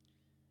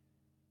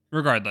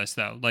 Regardless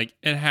though, like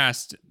it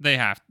has to, they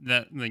have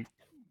that like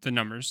the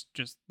numbers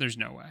just there's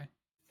no way.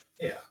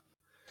 Yeah.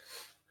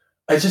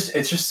 It's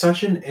just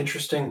such an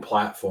interesting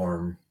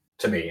platform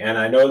to me. And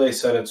I know they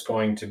said it's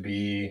going to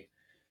be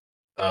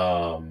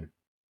um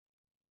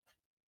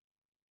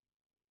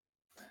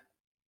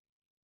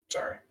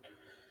sorry.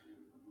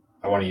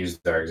 I want to use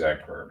their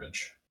exact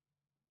verbiage.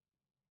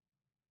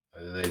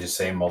 They just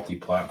say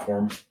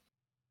multi-platform.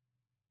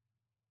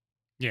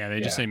 Yeah,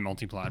 they just Yeah. say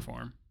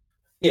multi-platform.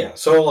 Yeah.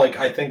 So like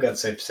I think that's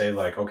safe to say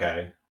like,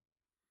 okay,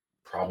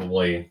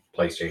 probably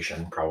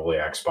PlayStation, probably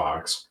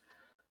Xbox.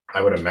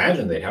 I would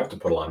imagine they'd have to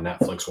put it on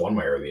Netflix one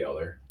way or the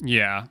other.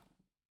 Yeah.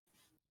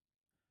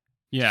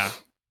 Yeah,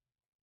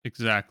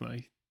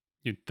 exactly.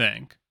 You'd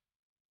think.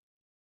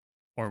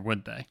 Or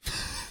would they?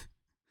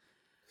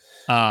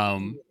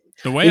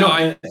 The way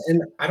I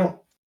And I don't.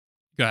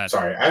 go ahead.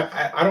 Sorry,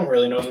 I don't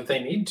really know that they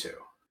need to.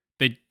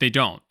 They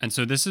don't. And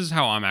so this is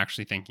how I'm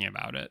actually thinking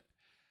about it.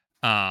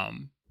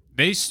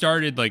 They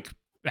started like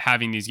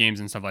having these games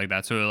and stuff like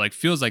that. So it like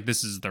feels like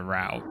this is the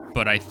route.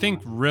 But I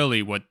think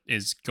really what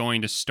is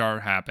going to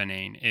start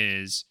happening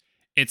is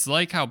it's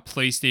like how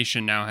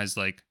PlayStation now has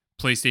like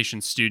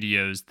PlayStation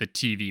Studios, the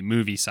TV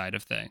movie side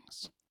of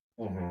things.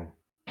 Mm-hmm.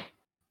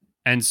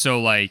 And so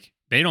like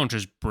they don't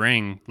just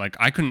bring like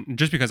I couldn't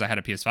just because I had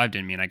a PS5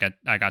 didn't mean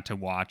I got to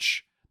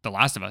watch The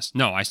Last of Us.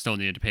 No, I still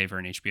needed to pay for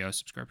an HBO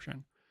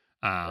subscription.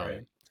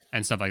 Right.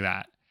 And stuff like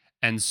that.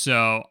 And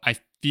so I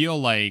feel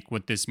like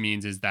what this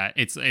means is that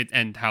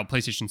and how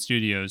PlayStation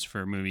Studios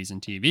for movies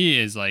and TV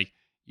is like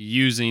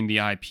using the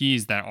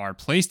IPs that are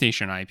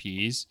PlayStation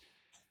IPs.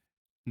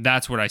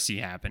 That's what I see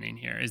happening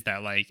here is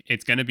that like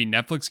it's going to be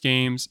Netflix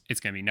games, it's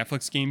going to be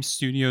Netflix Game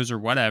Studios or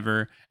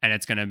whatever, and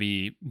it's going to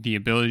be the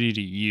ability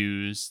to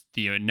use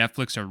the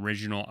Netflix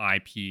original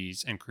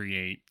IPs and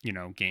create,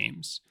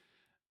 games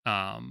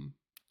um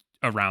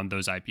around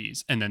those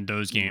IPs. And then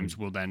those games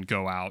will then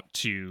go out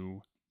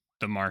to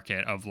the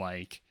market of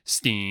like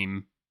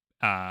Steam,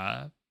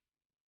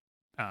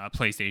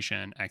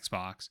 PlayStation,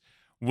 Xbox.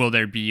 Will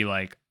there be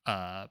like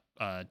a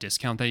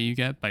discount that you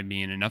get by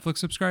being a Netflix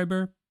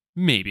subscriber?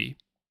 Maybe.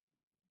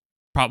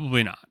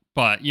 Probably not.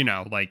 But,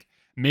 like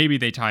maybe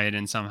they tie it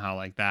in somehow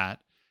like that.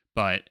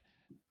 But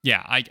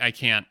yeah, I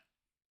can't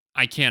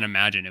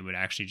imagine it would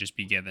actually just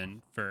be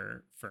given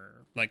for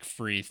like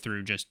free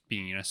through just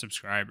being a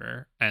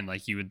subscriber and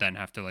like you would then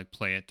have to like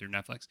play it through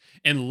Netflix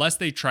unless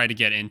they try to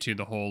get into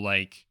the whole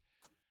like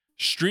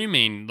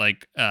streaming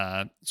like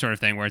sort of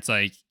thing where it's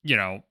like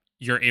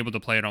you're able to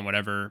play it on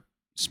whatever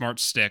smart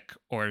stick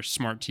or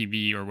smart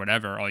TV or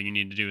whatever. All you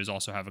need to do is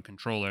also have a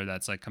controller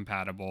that's like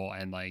compatible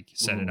and like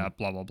set it up,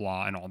 blah blah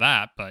blah and all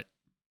that. But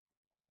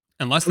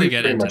unless they We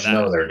get pretty into much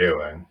know that, they're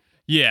doing.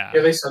 yeah.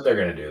 Yeah, they said they're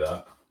going to do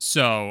that.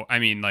 So, I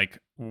mean, like,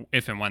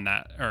 if and when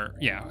that, or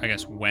yeah, I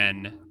guess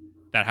when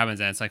that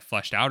happens and it's like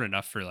fleshed out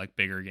enough for like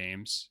bigger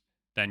games,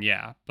 then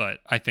yeah. But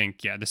I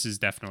think, yeah, this is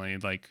definitely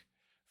like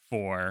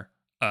for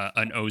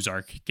an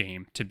Ozark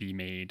game to be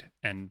made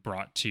and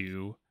brought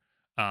to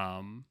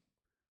um,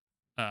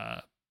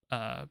 uh,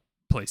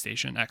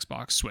 PlayStation,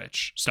 Xbox,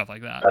 Switch, stuff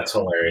like that. That's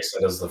hilarious.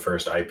 That is the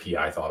first IP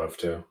I thought of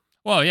too.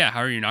 Well, yeah, how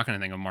are you not going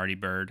to think of Marty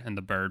Bird and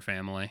the Bird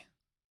family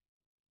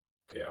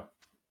Yeah.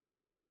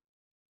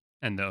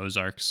 and the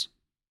Ozarks?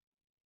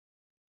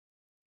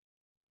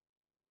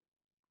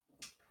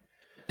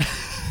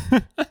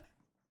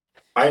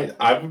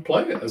 I would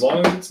play it as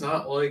long as it's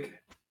not like.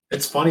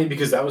 It's funny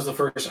because that was the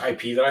first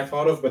IP that I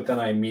thought of, but then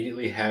I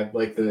immediately had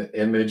like the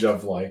image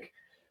of like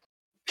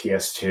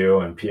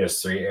PS2 and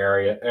PS3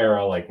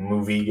 era like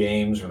movie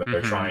games where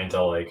they're Mm-hmm. trying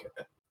to like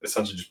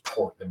essentially just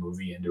port the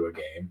movie into a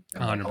game.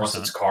 And like unless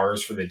it's 100%.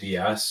 Cars for the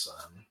DS,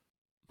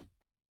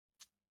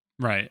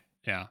 Right.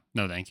 Yeah.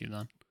 No, thank you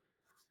then.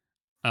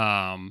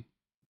 Um,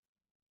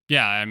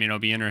 yeah, I mean, it'll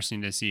be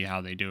interesting to see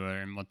how they do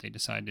it and what they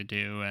decide to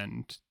do,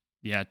 and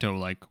yeah, to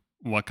like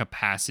what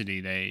capacity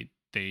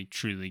they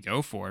truly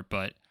go for.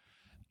 But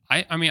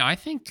I mean, I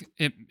think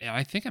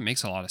it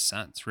makes a lot of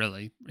sense,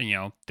 really.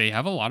 They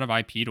have a lot of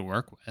IP to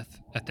work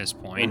with at this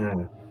point.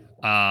 Mhm.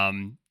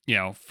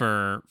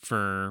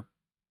 For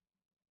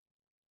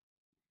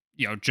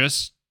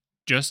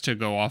just to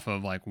go off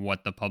of like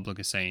what the public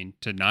is saying,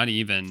 to not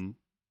even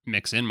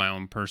mix in my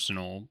own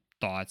personal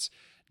thoughts,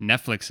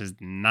 Netflix has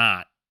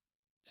not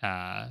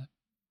uh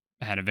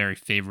had a very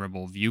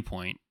favorable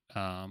viewpoint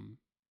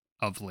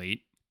of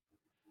late.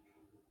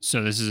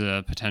 So this is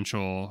a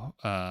potential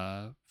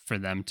for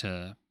them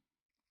to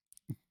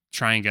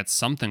try and get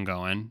something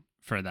going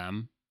for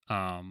them.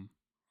 Um,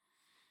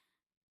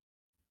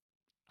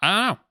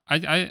 I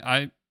don't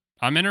know.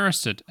 I'm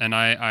interested, and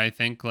I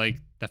think like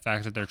the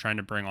fact that they're trying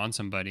to bring on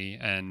somebody,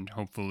 and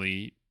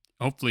hopefully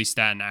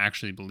Staten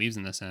actually believes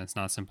in this, and it's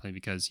not simply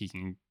because he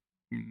can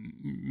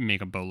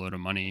make a boatload of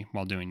money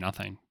while doing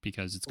nothing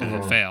because it's going to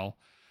Mhm. fail.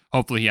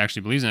 Hopefully he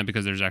actually believes in it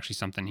because there's actually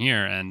something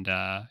here, and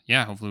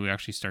yeah, hopefully we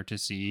actually start to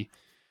see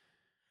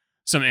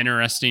some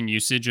interesting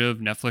usage of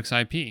Netflix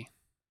IP.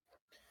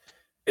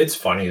 It's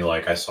funny,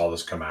 like I saw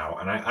this come out,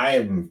 and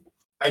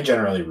I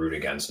generally root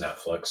against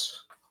Netflix.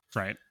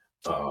 Right.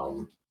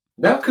 Um,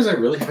 Not because I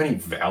really have any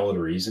valid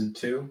reason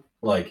to.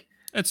 Like,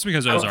 It's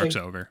because I don't Ozark's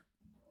think. over.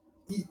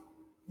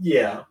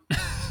 Yeah,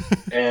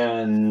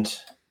 and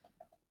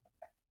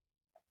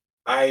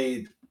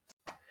I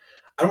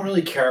I don't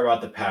really care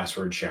about the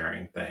password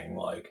sharing thing.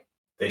 Like,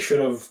 they should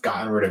have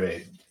gotten rid of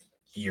it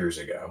years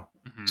ago.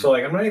 Hmm. So,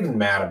 like, I'm not even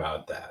mad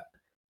about that.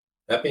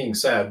 That being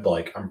said,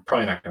 like, I'm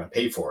probably not going to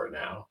pay for it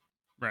now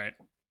Right.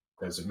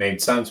 because it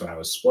made sense when I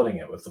was splitting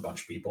it with a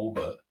bunch of people,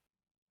 but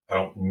I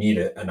don't need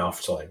it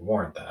enough to like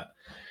warrant that.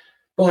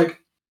 But like,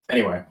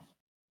 anyway,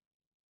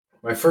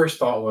 my first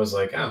thought was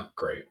like, oh,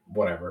 great,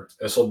 whatever.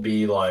 This will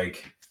be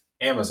like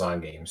Amazon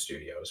Game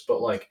Studios.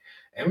 But like,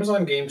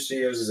 Amazon Game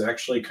Studios is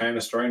actually kind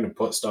of starting to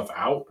put stuff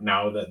out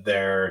now that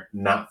they're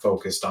not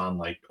focused on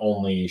like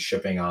only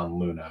shipping on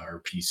Luna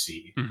or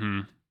PC. Hmm.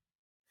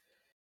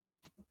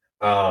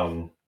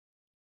 Um,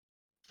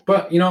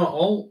 but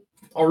I'll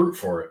root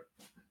for it.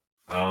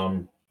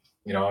 Um,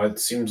 it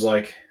seems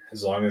like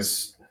as long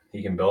as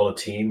he can build a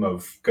team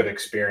of good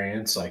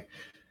experience, like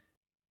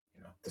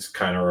this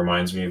kind of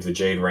reminds me of the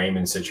Jade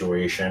Raymond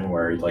situation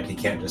where like he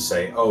can't just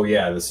say, "Oh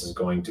yeah, this is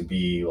going to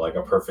be like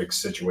a perfect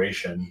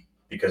situation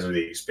because of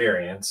the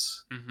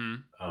experience." Hmm.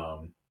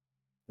 Um,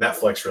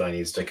 Netflix really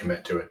needs to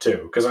commit to it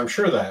too, because I'm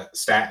sure that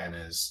Staten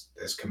is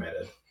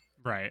committed.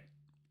 Right.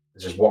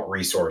 It's just what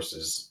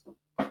resources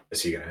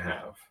is he going to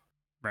have?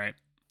 Right.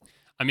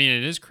 I mean,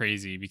 it is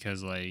crazy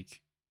because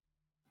like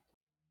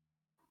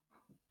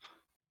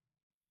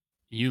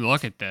you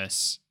look at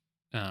this.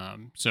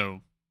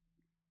 So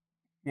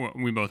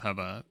we both have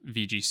a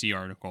VGC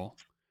article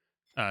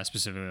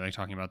specifically like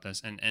talking about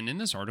this, and in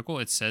this article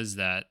it says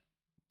that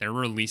they're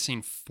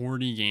releasing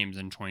 40 games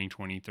in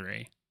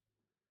 2023.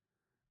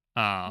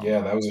 Yeah, Um,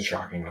 that was a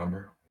shocking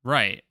number.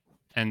 right,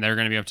 and they're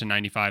going to be up to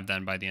 95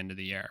 then by the end of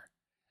the year,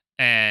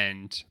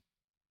 and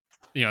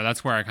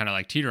that's where I kind of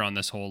like teeter on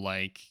this whole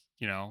like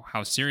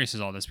how serious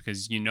is all this,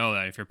 because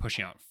that if you're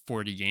pushing out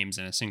 40 games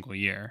in a single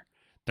year,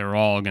 they're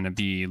all going to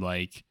be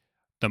like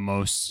the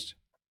most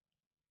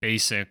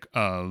basic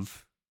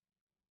of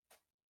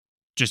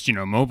just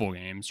mobile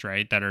games,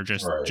 right, that are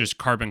just Right. just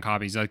carbon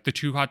copies. Like the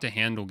Too Hot to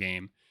Handle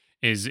game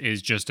is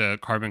just a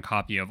carbon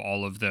copy of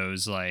all of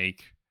those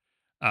like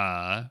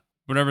uh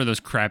whatever those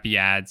crappy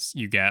ads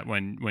you get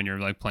when you're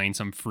like playing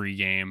some free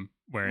game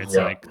where it's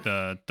Yep. like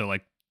the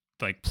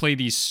like play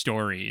these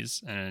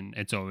stories, and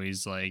it's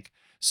always like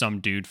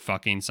some dude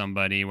fucking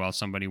somebody while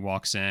somebody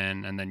walks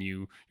in, and then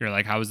you're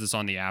like, how is this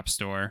on the app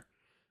store?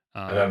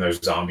 And then um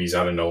there's zombies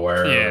out of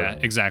nowhere. yeah,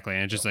 exactly.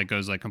 And it just like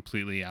goes like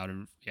completely out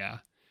of, yeah.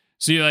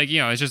 So you like,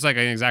 it's just like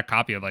an exact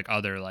copy of like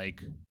other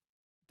like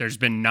there's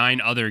been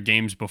 9 other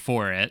games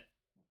before it,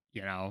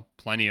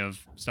 plenty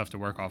of stuff to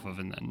work off of,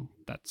 and then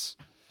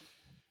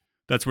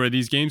that's where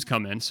these games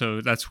come in.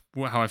 So that's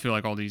how I feel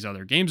like all these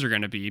other games are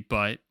going to be,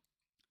 but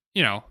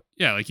yeah,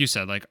 like you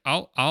said, like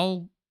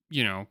I'll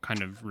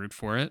kind of root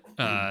for it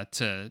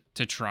to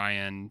try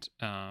and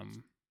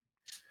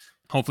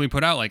hopefully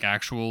put out like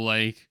actual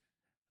like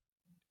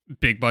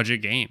big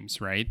budget games,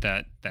 right?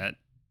 That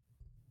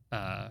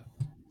uh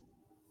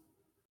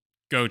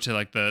go to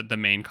like the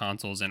main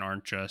consoles and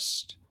aren't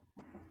just,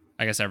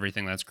 I guess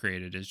everything that's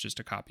created is just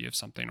a copy of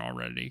something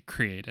already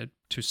created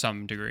to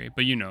some degree,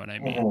 but you know what I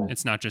mean. Mhm.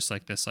 It's not just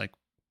like this like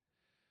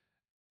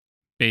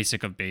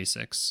basic of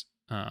basics.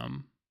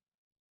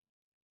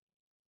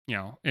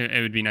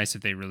 It would be nice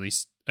if they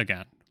released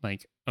again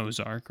like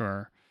Ozark,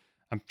 or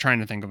I'm trying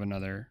to think of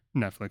another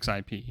Netflix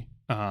IP.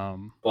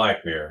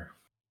 Black Mirror.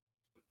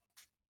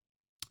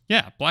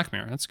 Yeah, Black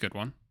Mirror, that's a good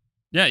one.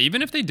 Yeah,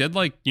 even if they did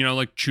like,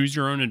 like choose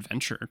your own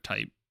adventure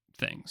type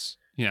things,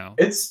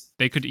 It's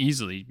they could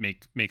easily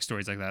make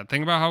stories like that.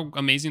 Think about how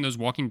amazing those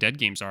Walking Dead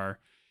games are.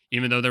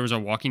 Even though there was a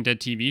Walking Dead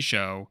TV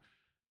show,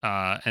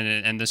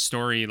 and this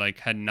story like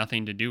had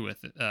nothing to do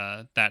with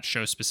that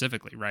show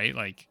specifically, right?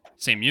 Like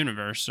same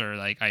universe or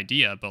like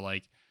idea, but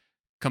like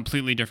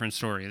completely different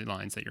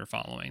storylines that you're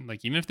following.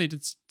 Like even if they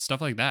did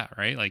stuff like that,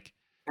 right? Like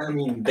I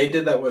mean, they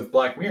did that with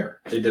Black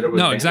Mirror. They did it with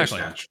no, exactly.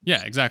 Bandersnatch.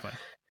 Yeah, exactly.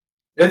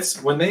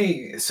 It's when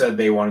they said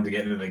they wanted to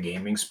get into the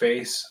gaming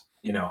space.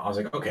 I was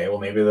like, okay, well,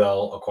 maybe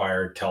they'll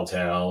acquire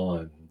Telltale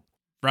and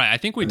Right. I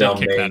think we did they'll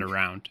kick that make,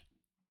 around.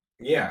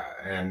 yeah,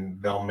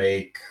 and they'll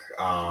make,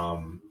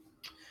 um,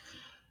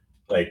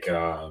 like,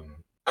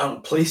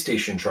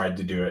 PlayStation tried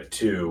to do it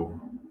too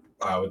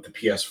with the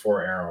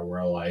PS4 era,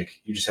 where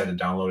like you just had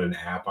to download an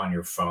app on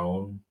your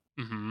phone.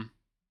 Mm-hmm.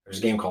 There's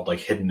a game called like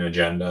Hidden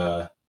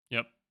Agenda,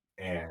 Yep.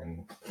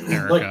 and like,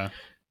 Erica.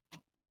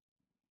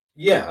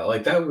 yeah,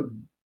 like that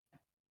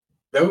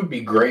would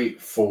be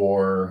great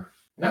for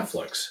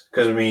Netflix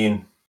because I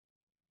mean,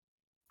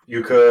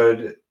 you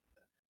could.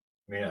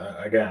 I mean,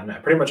 again,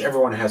 pretty much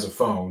everyone has a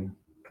phone,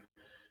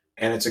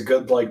 and it's a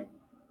good like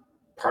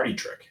party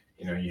trick.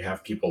 You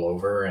have people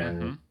over,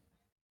 Mm-hmm. and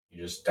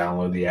you just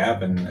download the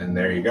app, and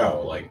there you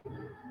go. Like,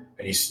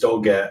 and you still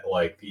get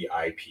like the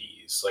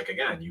IPs. Like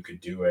again, you could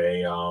do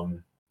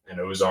an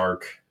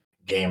Ozark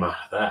game out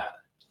of that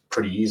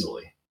pretty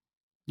easily.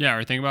 Yeah,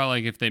 or think about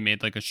like if they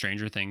made like a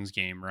Stranger Things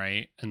game,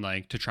 right? And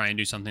like to try and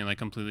do something like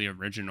completely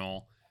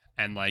original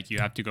and like you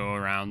have to go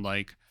around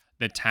like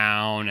the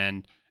town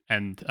and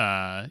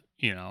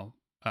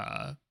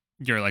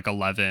you're like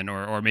 11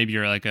 or maybe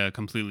you're like a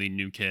completely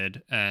new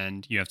kid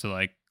and you have to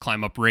like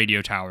climb up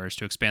radio towers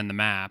to expand the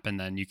map and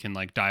then you can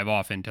like dive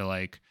off into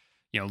like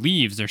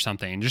leaves or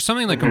something. Just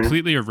something like Mm-hmm.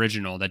 completely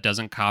original that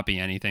doesn't copy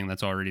anything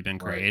that's already been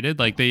Right. created.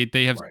 Like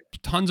they have Right.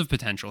 tons of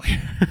potential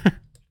here.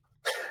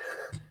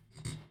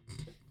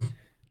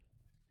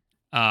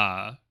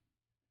 uh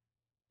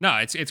No,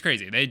 it's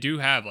crazy. They do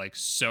have like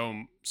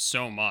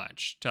so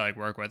much to like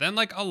work with. And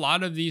like a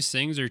lot of these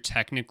things are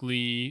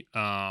technically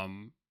a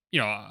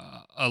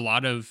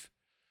lot of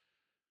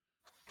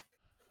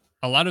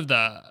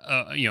the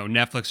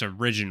Netflix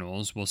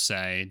originals will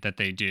say that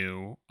they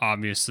do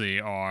obviously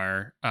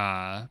are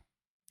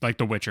like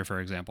The Witcher for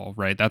example,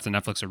 right? That's a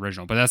Netflix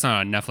original, but that's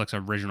not a Netflix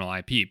original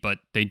IP, but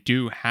they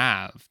do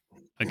have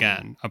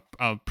again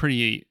a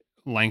pretty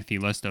lengthy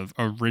list of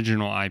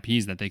original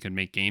IPs that they could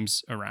make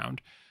games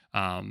around.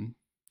 Um,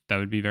 that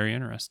would be very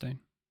interesting.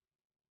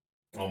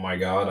 Oh my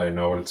god, I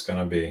know what it's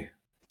gonna be,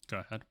 Go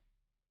ahead.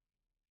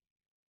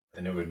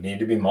 and it would need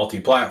to be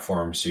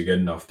multi-platform so you get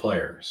enough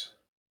players.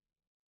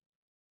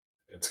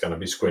 It's gonna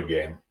be Squid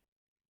Game,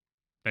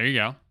 There you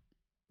go.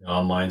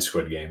 online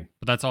Squid Game.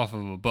 But that's off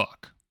of a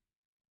book.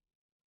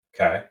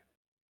 Okay,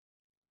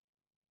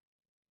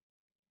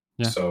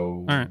 Yeah.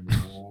 so All right.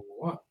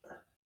 what?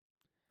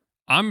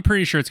 I'm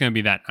pretty sure it's going to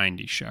be that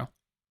 90s show.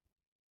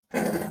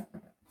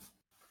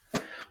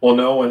 Well,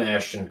 no one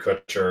Ashton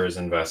Kutcher is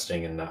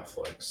investing in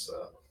Netflix,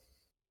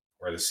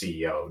 or the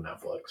CEO of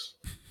Netflix.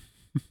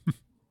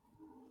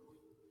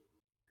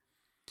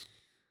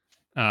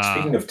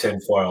 Speaking of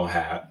tinfoil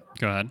hat,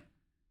 Go ahead.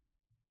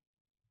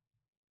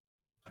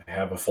 I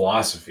have a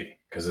philosophy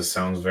because this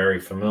sounds very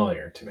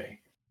familiar to me.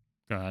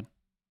 Go ahead.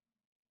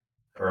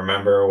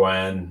 Remember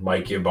when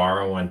Mike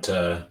Ybarra went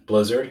to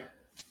Blizzard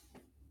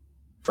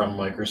from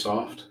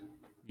Microsoft?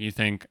 You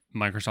think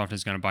Microsoft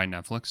is going to buy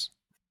Netflix?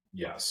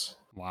 Yes.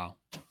 Wow.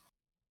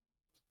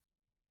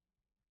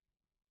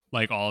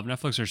 Like all of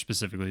Netflix or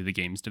specifically the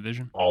games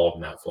division? All of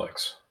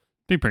Netflix.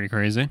 Be pretty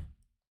crazy.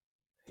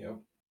 Yep.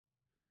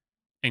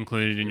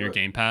 Included in Do your it.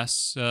 Game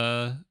Pass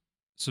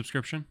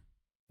subscription?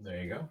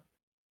 There you go.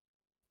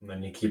 And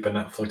then you keep a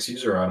Netflix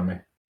user out of me.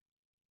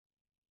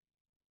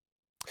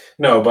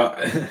 No,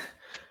 but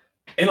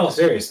in all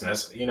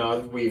seriousness,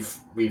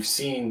 we've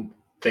seen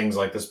things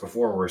like this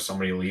before where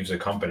somebody leaves a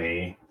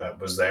company that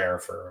was there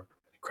for an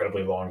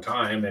incredibly long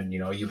time, and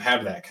you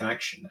have that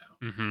connection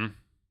now. Mm-hmm.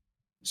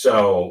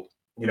 So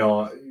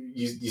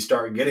you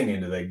start getting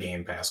into the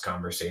Game Pass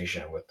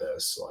conversation with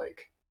this,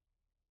 like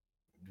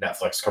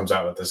Netflix comes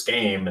out with this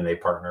game and they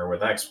partner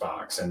with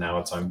Xbox, and now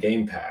it's on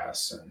Game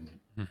Pass, and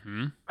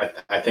Mm-hmm.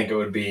 I think it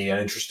would be an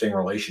interesting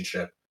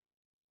relationship,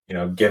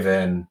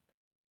 given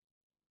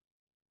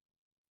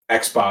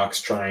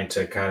Xbox trying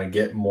to kind of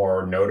get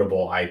more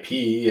notable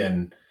IP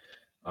and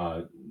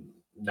uh,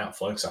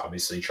 Netflix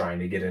obviously trying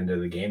to get into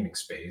the gaming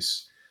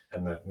space.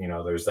 And then,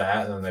 there's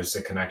that. And then there's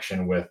the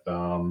connection with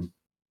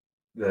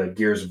the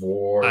Gears of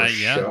War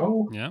Yeah.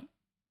 show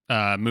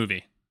Yeah.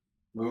 Movie.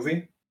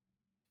 movie.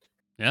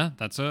 Yeah,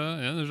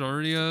 there's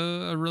already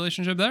a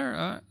relationship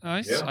there.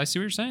 I see Yeah, what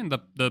you're saying. The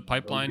that would be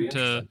pipeline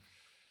interesting.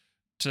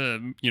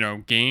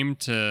 to game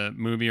to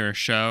movie or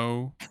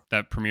show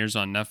that premieres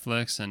on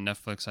Netflix and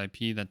Netflix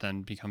IP that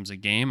then becomes a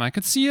game. I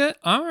could see it.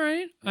 All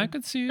right, I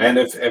could see it. And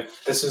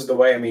if this is the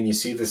way, I mean, you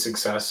see the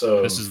success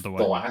This is of the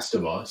The way. Last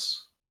of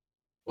Us.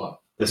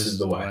 Well, this is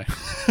the way.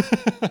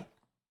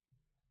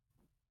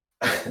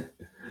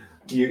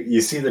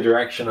 You see the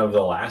direction of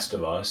The Last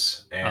of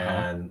Us,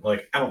 and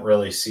like I don't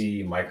really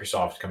see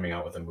Microsoft coming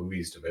out with a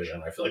movies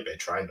division. I feel like they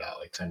tried that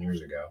like 10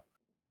 years ago.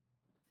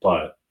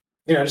 But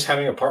just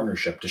having a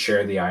partnership to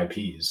share the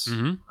IPs,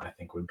 Mm-hmm. I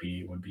think would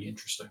be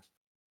interesting.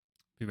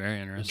 Be very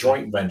A interesting.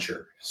 joint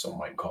venture, some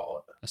might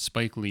call it. A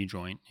Spike Lee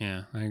joint.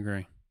 Yeah, I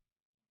agree.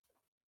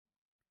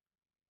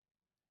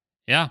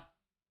 Yeah.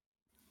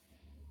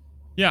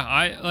 Yeah,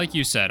 I like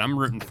you said, I'm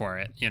rooting for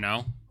it, you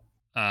know?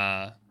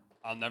 I'll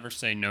never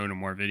say no to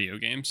more video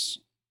games.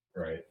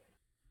 Right.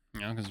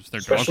 You know, because if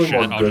they're dog Especially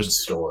shit, more I'll good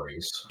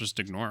stories. just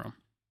ignore them.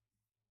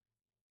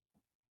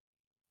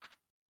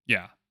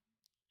 Yeah.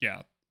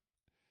 Yeah.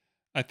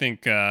 I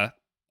think I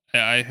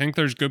think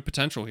there's good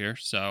potential here,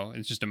 so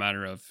it's just a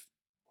matter of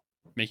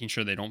making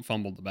sure they don't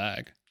fumble the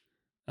bag.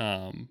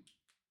 So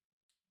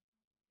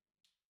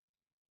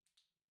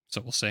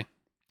we'll see.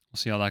 We'll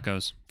see how that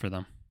goes for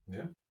them.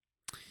 Yeah.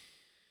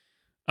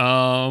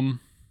 All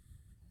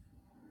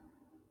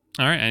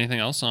right. Anything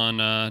else on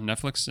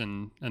Netflix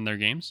and their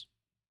games?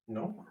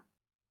 No.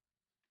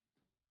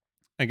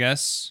 I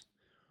guess.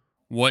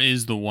 What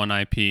is the one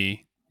IP?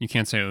 You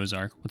can't say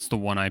Ozark. What's the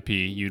one IP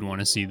you'd want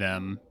to see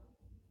them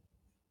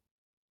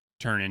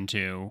turn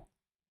into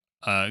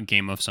a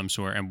game of some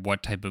sort, and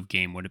what type of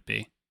game would it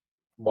be?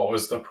 What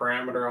was the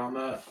parameter on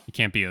that? It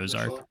can't be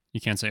Ozark. Initially?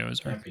 You can't say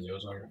Ozark. Can't be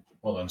Ozark.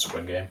 Well, then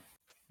Squid Game.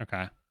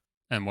 Okay.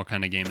 And what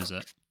kind of game is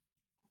it?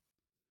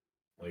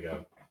 Like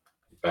a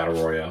battle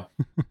royale.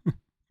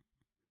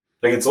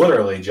 Like it's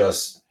literally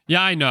just.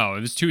 Yeah, I know.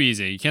 It was too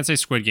easy. You can't say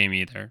Squid Game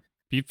either.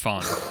 Be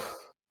fun.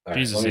 Right,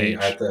 Jesus H.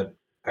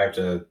 I have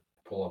to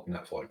pull up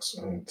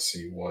Netflix and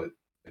see what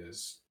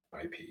is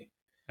IP.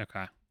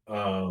 Okay.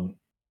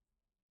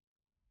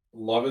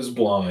 Love is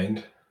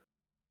Blind.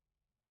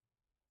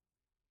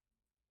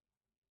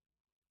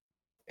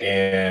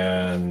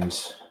 And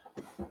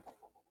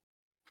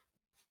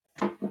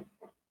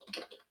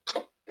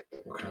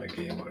what kind of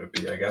game would it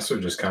be? I guess it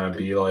would just kind of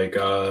be like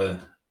a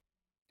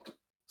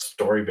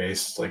story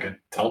based, like a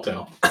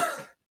Telltale.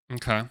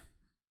 Okay.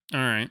 All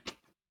right.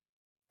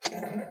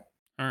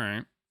 All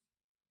right.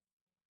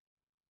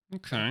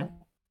 Okay.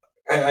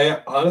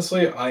 I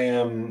honestly, I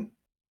am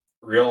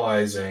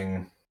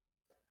realizing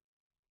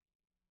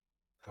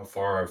how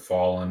far I've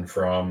fallen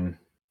from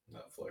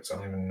Netflix. I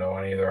don't even know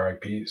any of their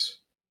IPs.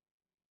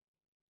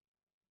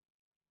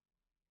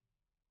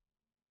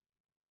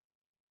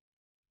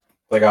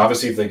 Like,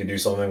 obviously, if they could do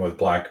something with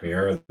Black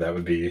Mirror, that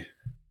would be.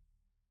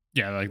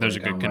 Yeah, like there's a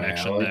right good down my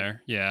connection alley.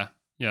 there. Yeah.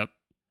 Yep.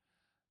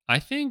 I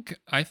think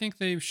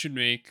they should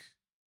make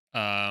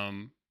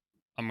I'm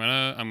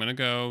gonna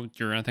go,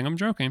 you're gonna think I'm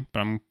joking,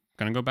 but I'm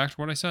gonna go back to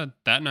what I said.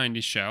 That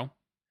 90s show.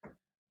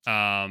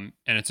 And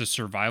it's a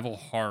survival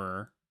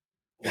horror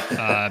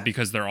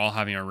because they're all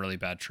having a really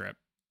bad trip.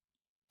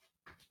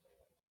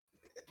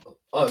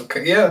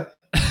 Okay, yeah,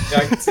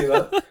 I can see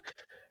that.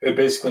 It would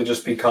basically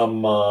just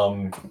become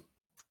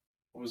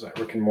what was that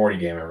Rick and Morty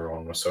game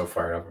everyone was so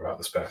fired up about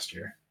this past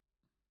year?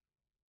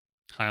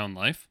 High on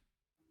Life.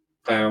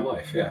 High on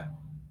Life, yeah.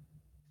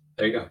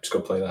 There you go. Just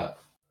go play that.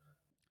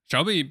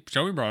 Shelby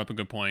brought up a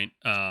good point.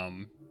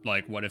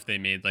 Like what if they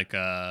made like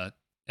a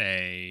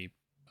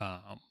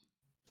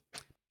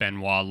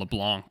Benoit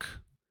LeBlanc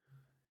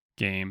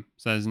game?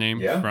 Is that his name?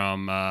 Yeah.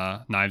 From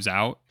Knives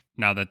Out.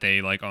 Now that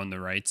they like own the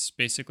rights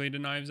basically to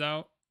Knives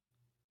Out.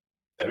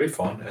 That'd be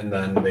fun. And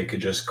then they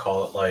could just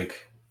call it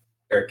like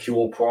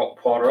Hercule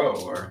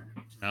Poirot or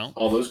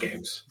all those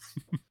games.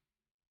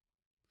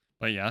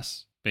 But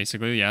yes,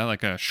 basically, yeah,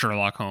 like a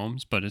Sherlock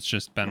Holmes, but it's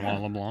just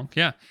Benoit LeBlanc.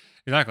 Yeah,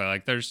 exactly.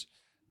 Like there's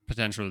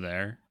potential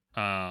there.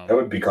 That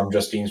would become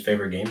Justine's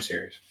favorite game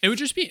series. It would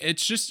just be,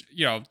 it's just,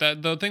 you know,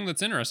 that the thing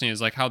that's interesting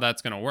is like how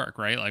that's going to work,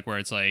 right? Like where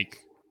it's like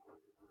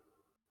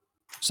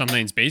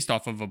something's based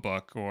off of a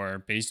book or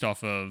based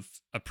off of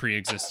a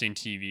pre-existing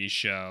TV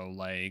show,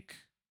 like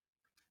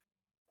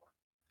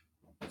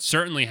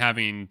certainly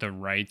having the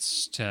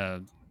rights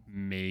to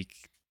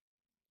make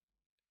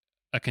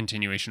a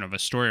continuation of a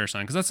story or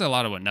something, because that's a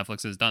lot of what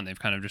Netflix has done. They've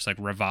kind of just like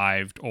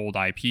revived old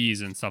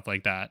IPs and stuff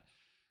like that.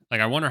 Like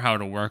I wonder how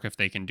it'll work if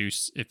they can do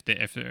if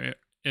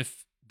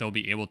they'll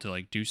be able to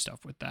like do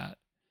stuff with that.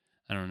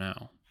 I don't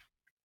know.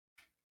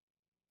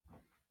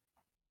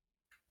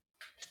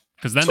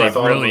 Because then they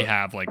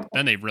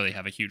really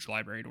have a huge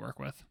library to work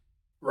with.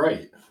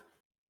 Right.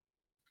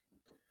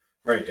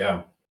 Right.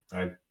 Yeah.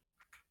 I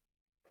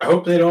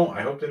hope they don't.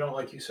 I hope they don't,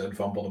 like you said,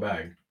 fumble the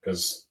bag,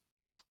 because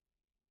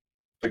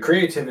the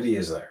creativity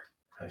is there.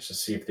 I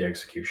just see if the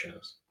execution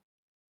is.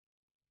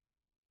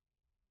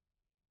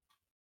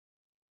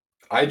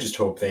 I just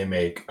hope they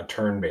make a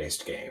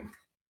turn-based game.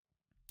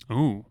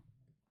 Ooh,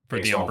 for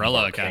the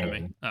Umbrella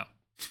Academy. Oh.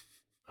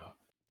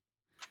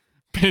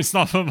 Based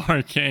off of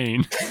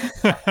Arcane.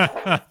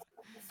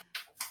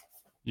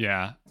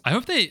 Yeah. I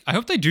hope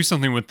they do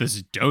something with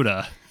this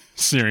Dota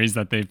series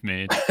that they've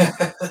made.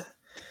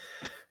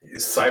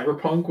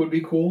 Cyberpunk would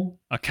be cool.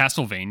 A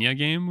Castlevania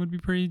game would be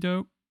pretty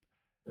dope.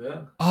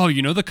 Yeah. Oh,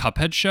 you know the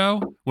Cuphead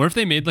show? What if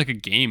they made like a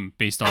game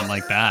based on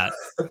like that?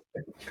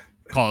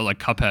 Call it like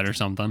Cuphead or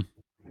something.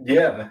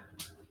 Yeah.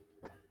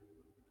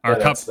 Our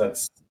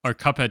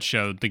Cuphead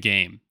show, the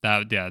game.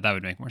 That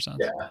would make more sense.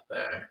 Yeah.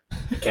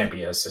 It can't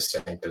be as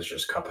succinct as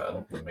just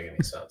Cuphead. It wouldn't make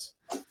any sense.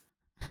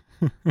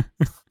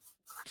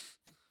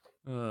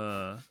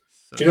 So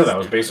do you know that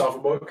was based off a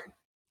book?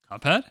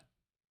 Cuphead?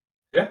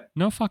 Yeah.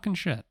 No fucking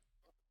shit.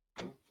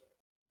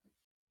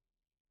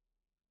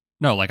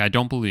 No, like I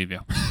don't believe you.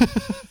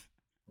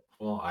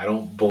 Well, I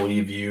don't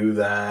believe you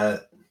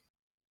that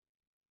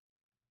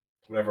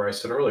whatever I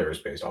said earlier is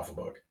based off a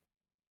book.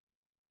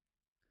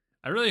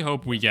 I really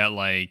hope we get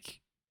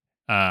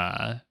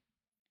uh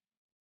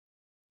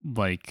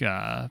like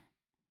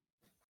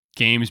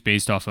games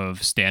based off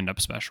of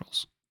stand-up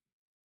specials.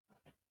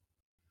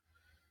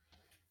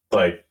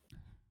 Like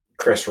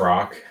Chris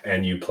Rock,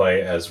 and you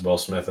play as Will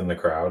Smith in the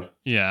crowd.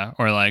 Yeah,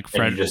 or like And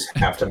Fred. you just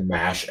have to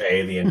mash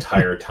A the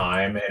entire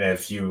time. And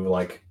if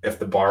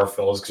the bar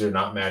fills because you're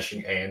not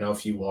mashing A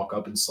enough, you walk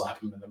up and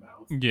slap him in the mouth.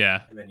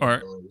 Yeah, And then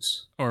you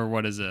lose. or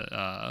what is it?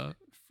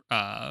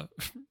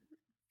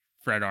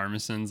 Fred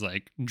Armisen's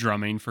like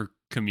drumming for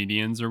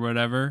comedians or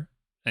whatever,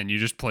 and you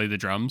just play the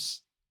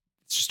drums.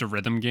 It's just a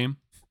rhythm game.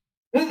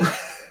 All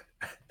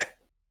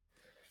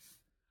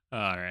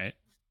right,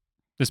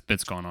 this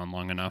bit's gone on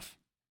long enough.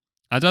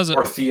 That does it.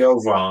 Or Theo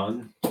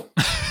Vaughn.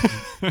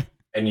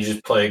 And you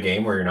just play a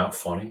game where you're not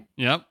funny.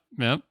 Yep.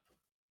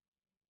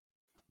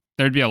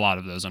 There'd be a lot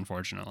of those,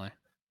 unfortunately.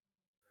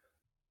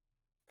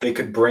 They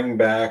could bring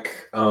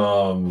back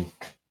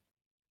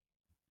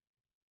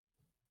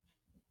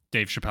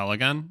Dave Chappelle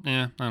again?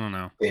 Yeah, I don't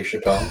know. Dave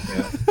Chappelle,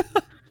 yeah.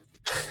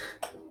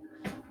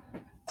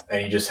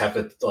 And you just have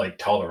to like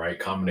tell the right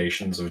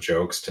combinations of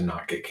jokes to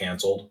not get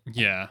canceled.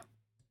 Yeah.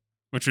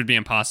 Which would be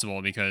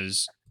impossible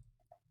because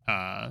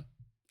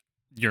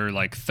your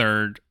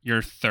third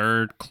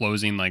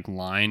closing like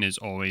line is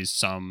always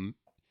some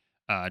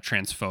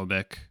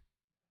transphobic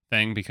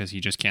thing because he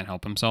just can't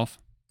help himself.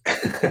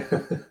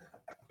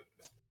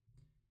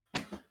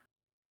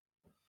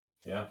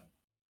 Yeah.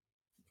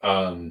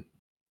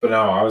 But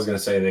no, I was gonna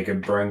say they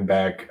could bring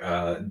back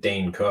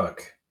Dane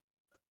Cook.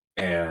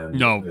 And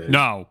no.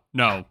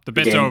 The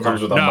bit's game over.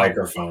 comes with a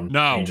microphone.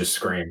 No. And you just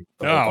scream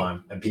the whole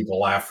time, and people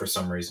laugh for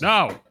some reason.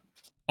 No.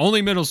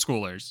 Only middle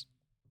schoolers.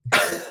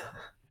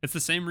 It's the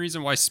same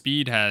reason why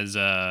Speed has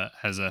a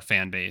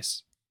fan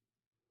base.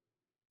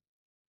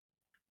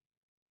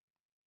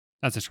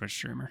 That's a Twitch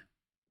streamer.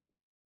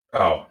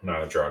 Oh,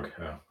 not a drug.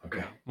 Oh,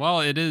 okay.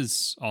 Well, it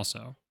is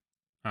also.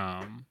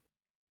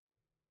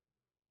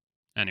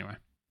 Anyway.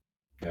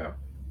 Yeah.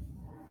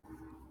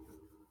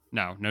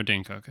 No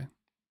Dane Cook.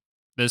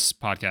 This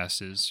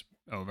podcast is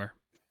over.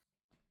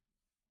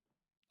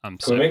 Can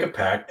we make a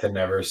pact to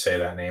never say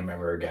that name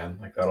ever again?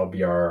 Like that'll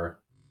be our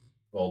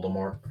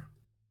Voldemort.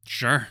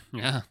 Sure.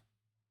 Yeah.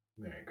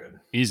 Very good.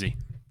 Easy.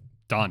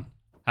 Done.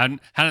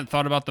 Hadn't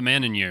thought about the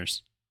man in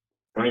years.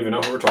 I don't even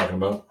know who we're talking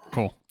about.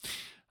 Cool.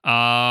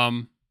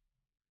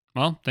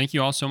 Well, thank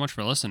you all so much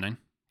for listening.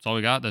 That's all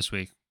we got this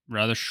week.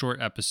 Rather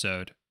short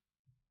episode.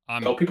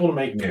 Tell people to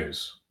make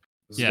news.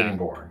 This is getting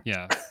boring.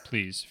 Yeah,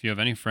 please. If you have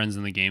any friends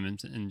in the game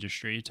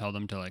industry, tell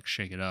them to like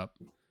shake it up.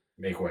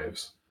 Make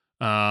waves.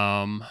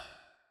 Yeah,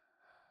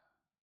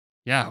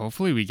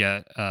 hopefully we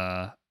get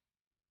a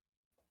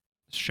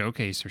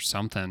showcase or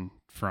something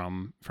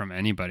from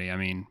anybody. I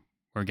mean,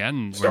 we're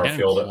getting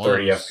Starfield at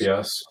 30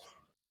 FPS.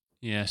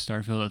 Yeah,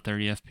 Starfield at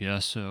 30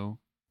 FPS, so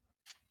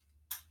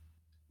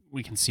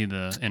we can see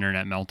the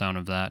internet meltdown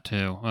of that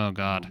too. Oh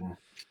god.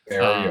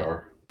 There we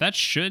are. That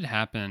should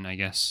happen, I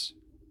guess,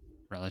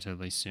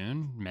 relatively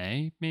soon.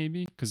 May,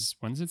 maybe? Because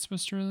when's it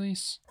supposed to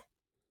release?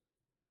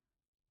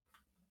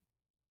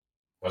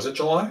 Was it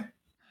July?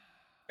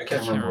 I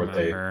can't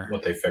remember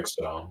what they fixed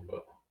it on,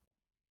 but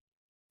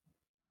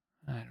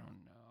I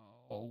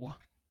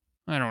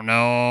don't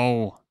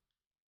know.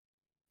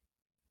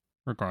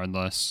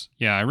 Regardless.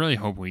 Yeah, I really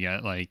hope we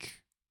get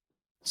like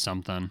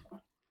something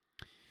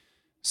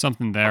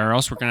there, or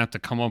else we're gonna have to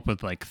come up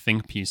with like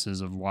think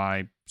pieces of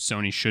why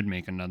Sony should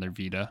make another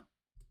Vita.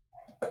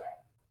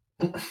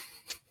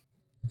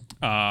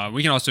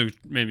 We can also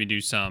maybe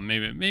do some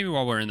maybe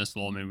while we're in this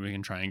lull, maybe we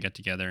can try and get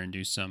together and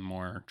do some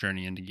more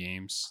Journey into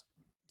Games,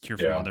 hear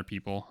from other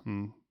people,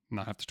 and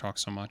not have to talk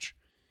so much.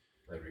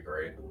 That'd be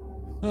great.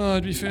 Oh,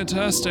 it'd be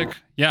fantastic.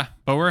 Yeah,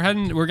 but we're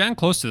getting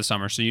close to the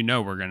summer, so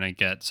we're gonna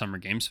get Summer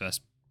Games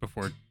Fest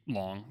before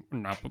long,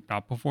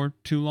 not before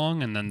too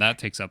long, and then that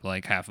takes up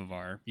like half of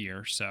our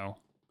year. So,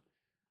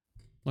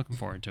 looking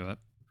forward to it.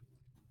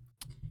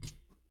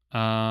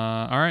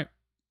 All right.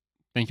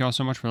 Thank you all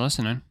so much for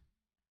listening,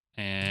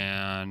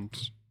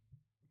 and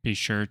be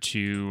sure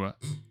to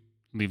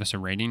leave us a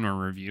rating or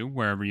review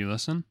wherever you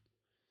listen.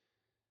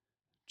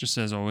 Just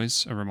as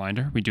always, a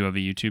reminder: we do have a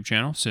YouTube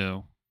channel,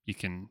 so you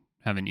can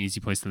have an easy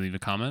place to leave a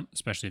comment,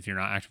 especially if you're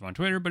not active on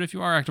Twitter. But if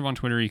you are active on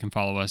Twitter, you can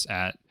follow us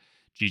at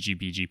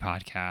GGBG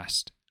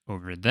Podcast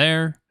over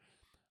there.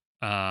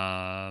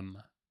 And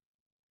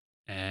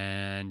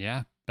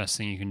yeah, best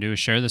thing you can do is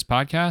share this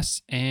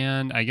podcast.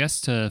 And I guess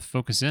to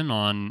focus in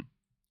on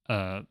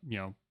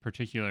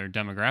particular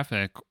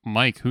demographic,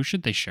 Mike, who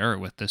should they share it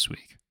with this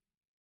week?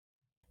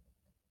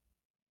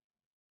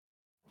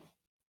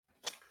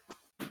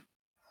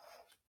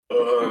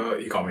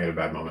 You caught me at a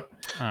bad moment.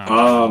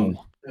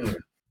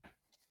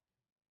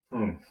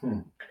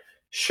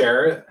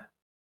 Share it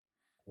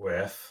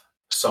with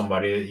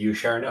somebody that you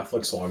share a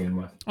Netflix login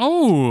with.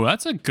 Oh,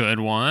 that's a good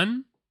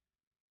one.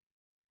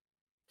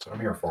 That's what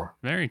I'm here for.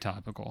 Very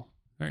topical.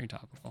 Very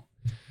topical.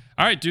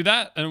 All right, do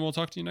that, and we'll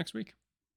talk to you next week.